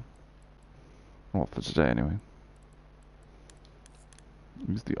live stream. Well, for today anyway.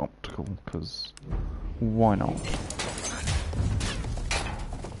 Use the optical, because why not?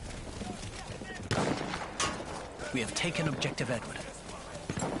 We have taken objective Edward.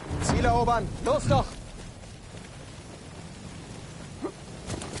 Ziel erobern! Los doch!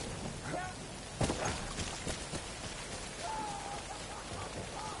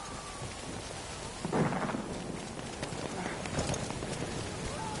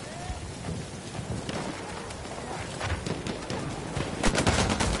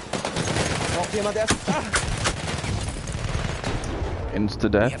 Braucht jemand erst? Insta We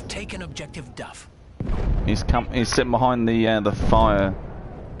death. have taken objective Duff. He's sitting behind the fire,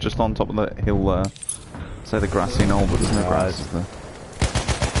 just on top of the hill. Say the grassy knoll, but there's no grass, is there?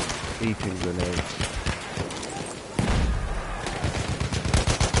 Eating grenades.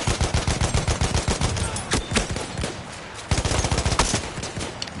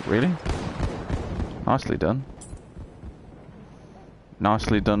 Really? Nicely done.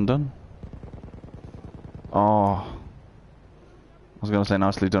 Nicely done. Oh, I was gonna say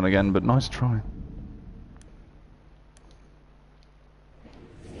nicely done again, but nice try.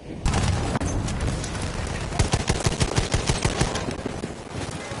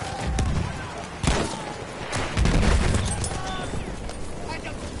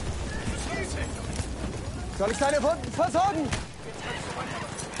 Soll ich deine Wunden versorgen?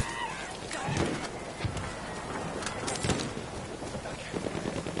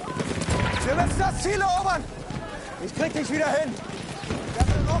 Wir müssen das Ziel erobern! Ich krieg dich wieder hin! Das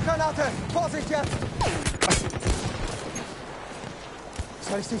ist eine Rauchgranate! Vorsicht jetzt!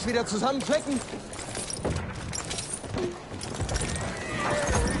 Soll ich dich wieder zusammenklicken?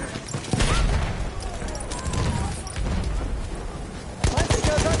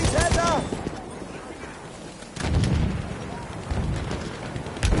 Feindlicher Sanitäter!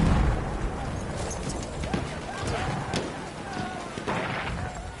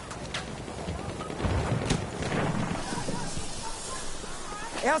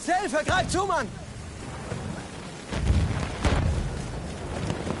 Erste Hilfe, greif zu, Mann!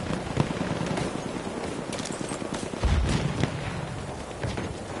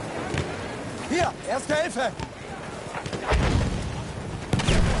 Hier, Erste Hilfe!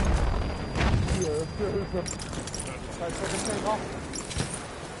 Hier, Erste Hilfe.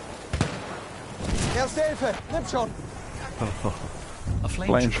 Erste Hilfe, nimm schon! A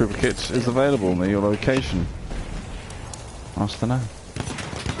Flame trooper kit is available near your location. Nice to know.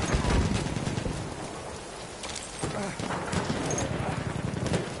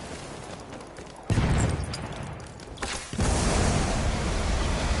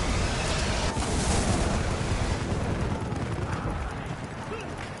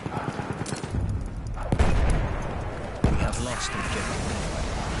 We have lost objective.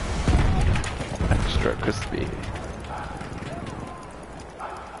 Extra crispy.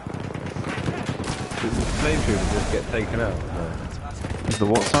 Did the flame trooper just get taken out? No. Is the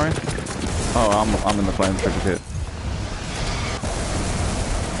what, sorry? Oh, I'm in the flame trooper kit.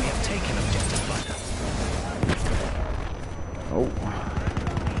 We have taken objective Butter. Oh.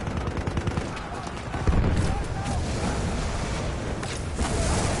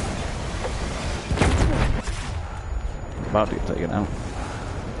 About to get taken out.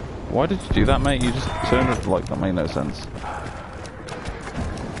 Why did you do that, mate? You just turned it like that made no sense.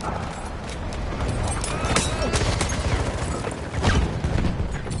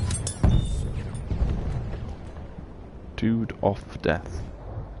 Dude off death.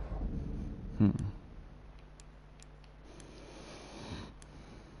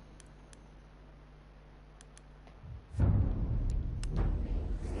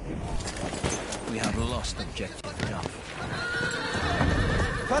 We have lost objective Duff.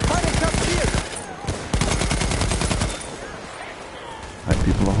 Verteidigt das Ziel! Like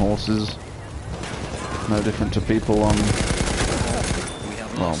people are horses. No different to people on, We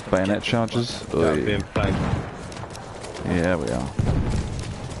have well, lost bayonet objective charges. Butter. That Oi. being flanked. Yeah, we are.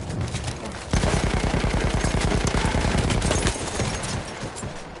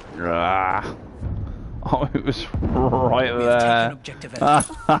 Ah. Oh, it was right We have taken there. objective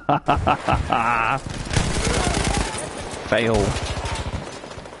Alpha. Fail.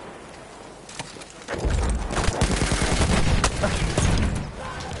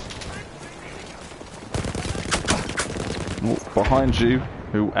 Oh, behind you,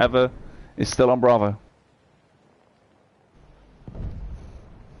 whoever is still on Bravo.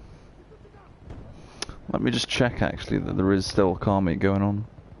 Let me just check actually that there is still a car meet going on.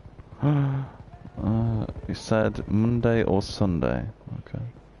 You said Monday or Sunday. Okay.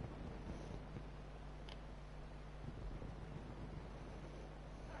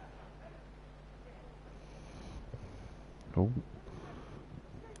 Oh.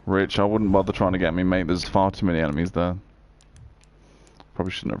 Rich, I wouldn't bother trying to get me, mate. There's far too many enemies there.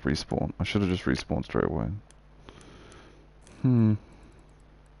 Probably shouldn't have respawned. I should have just respawned straight away.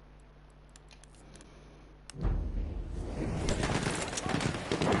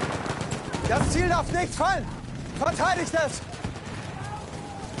 Das Ziel darf nicht fallen! Verteidigt es!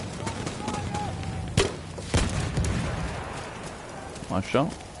 Nice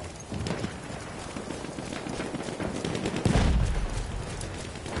shot.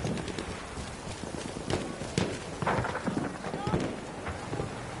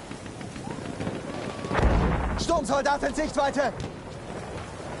 Sturmsoldat in Sichtweite!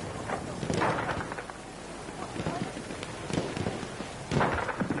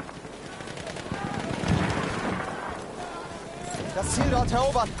 Das Ziel dort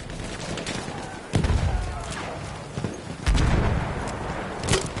erobern!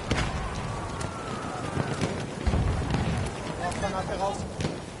 Granate raus!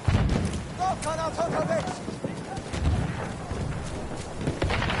 Granate unterwegs!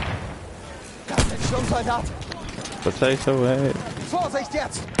 Das ist ein Sturmsoldat! Potato head. Vorsicht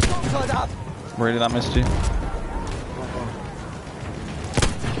jetzt! Sturmsoldat! Really, that missed you?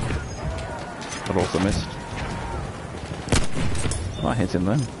 But also missed. I hit him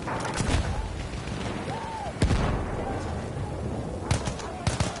then.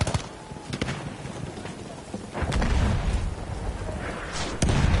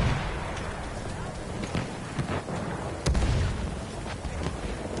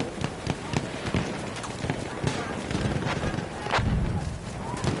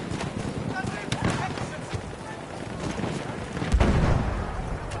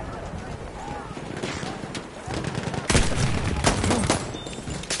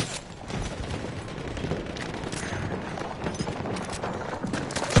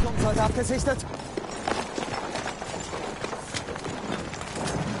 Feindseite abgesichtet.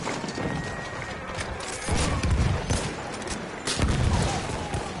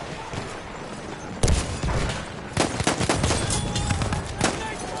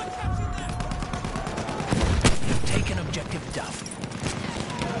 Taken objective Duff.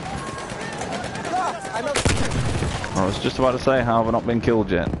 I was just about to say, how have I not been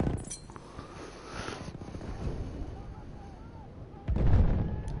killed yet?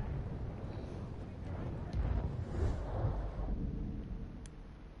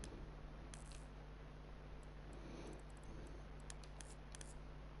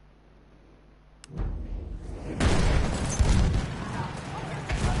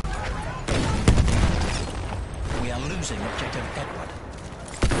 We are losing objective Edward.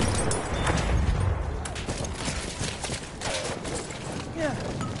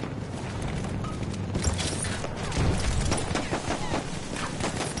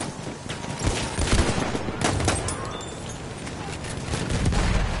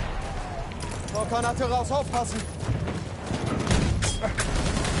 Granate raus, aufpassen!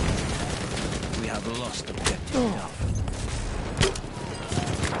 We have lost objective Duff.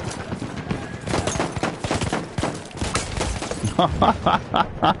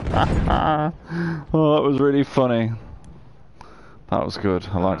 Oh, that was really funny. That was good.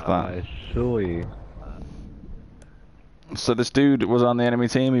 I liked that. I saw you. So this dude was on the enemy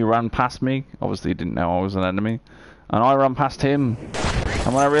team. He ran past me. Obviously, he didn't know I was an enemy. And I ran past him.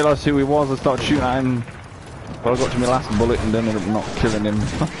 And when I realised who he was, I started shooting at him. But I got to my last bullet and ended up not killing him.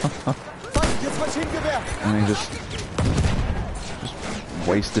 And he just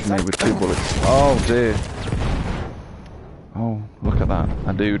wasted me with 2 bullets. Oh dear. Oh, look at that.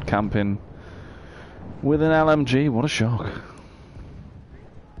 A dude camping with an LMG. What a shock.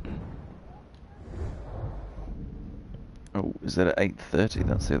 Oh, is it at 8:30?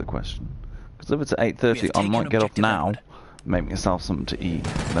 That's the other question. Because if it's at 8:30, I might get off now, make myself something to eat,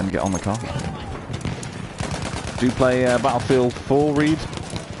 and then get on the car. Do you play Battlefield 4, Reed?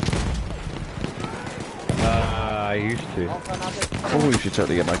 I used to. Oh, you should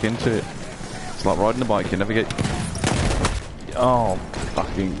totally get back into it. It's like riding a bike, you never get... Oh,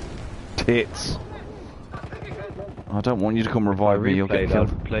 fucking tits. I don't want you to come revive me, you'll get killed.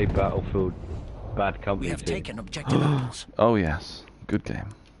 I've played Battlefield Bad Company. We have taken objective apples. Oh yes, good game.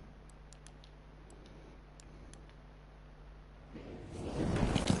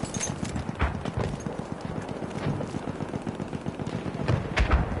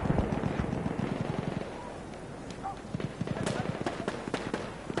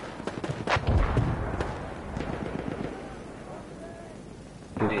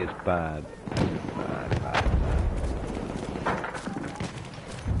 It is bad.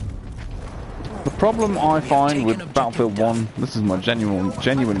 The problem I find with Battlefield 1, this is my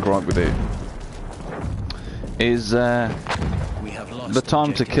genuine gripe with it, is the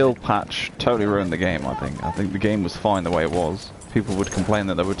time to kill patch totally ruined the game, I think. I think the game was fine the way it was. People would complain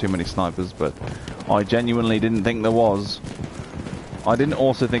that there were too many snipers, but I genuinely didn't think there was. I didn't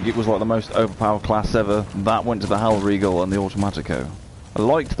also think it was like the most overpowered class ever. That went to the Hell Regal and the Automatico. I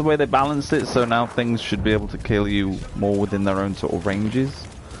liked the way they balanced it, so now things should be able to kill you more within their own sort of ranges.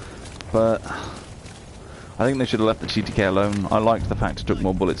 But I think they should have left the GTK alone. I liked the fact it took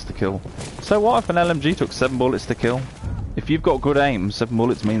more bullets to kill. So what if an LMG took 7 bullets to kill? If you've got good aim, 7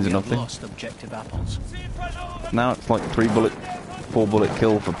 bullets means nothing. Lost objective apples. Now it's like 4 bullet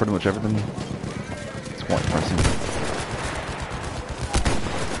kill for pretty much everything. It's quite impressive.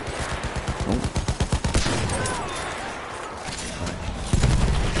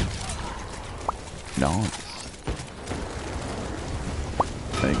 Nice.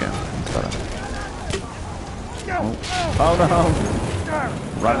 There you go. That's better. Oh no!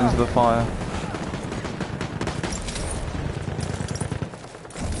 Right into the fire.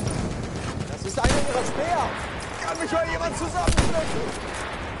 Das ist einer ihrer Speer! Kann mich mal jemand zusammenschneiden?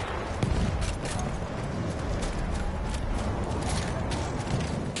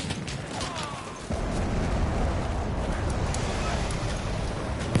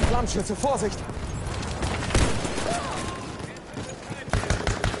 Flammschütze, Vorsicht!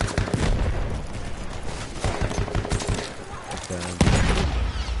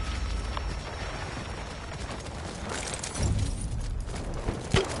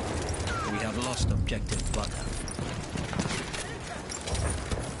 We have lost objective butter.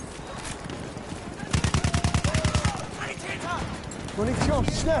 Munition,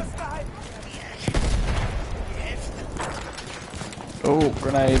 schnell! Oh,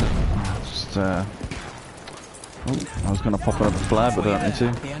 grenade. Just, oh, I was going to pop another flare, but I don't need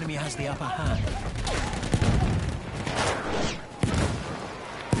to. The enemy has the upper hand.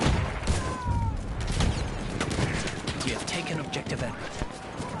 objective end.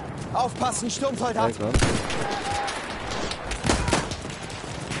 Aufpassen, Sturmsoldat! Hang on.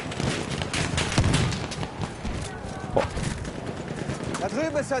 Da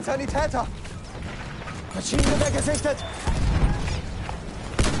drüben ist ein Sanitäter! Maschinengewehr gesichtet!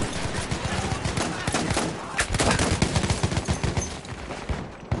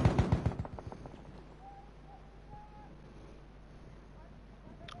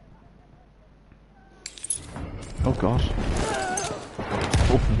 Oh god.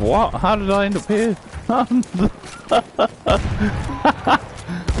 Oh, what? How did I end up here? I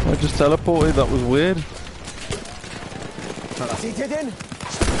just teleported, that was weird. Seht ihr den?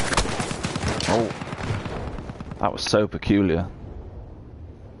 Oh. That was so peculiar.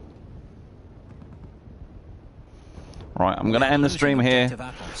 Right, I'm going to end the stream here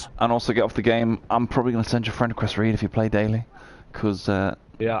and also get off the game. I'm probably going to send your friend request read if you play daily. Because,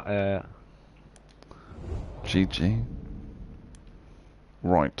 Yeah, GG.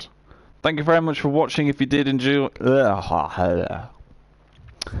 Right. Thank you very much for watching. If you did enjoy...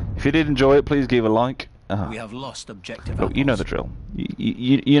 If you did enjoy it, please give a like. We have lost objective Look, you know the apples. drill.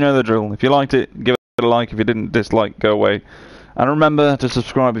 You know the drill. If you liked it, give it a like. If you didn't, dislike, go away. And remember to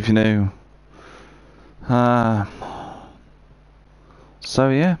subscribe if you're new. So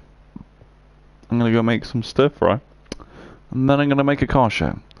yeah, I'm gonna go make some stir fry, and then I'm gonna make a car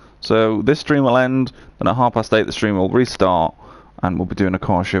show. So this stream will end, then at 8:30 the stream will restart, and we'll be doing a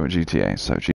car show at GTA. So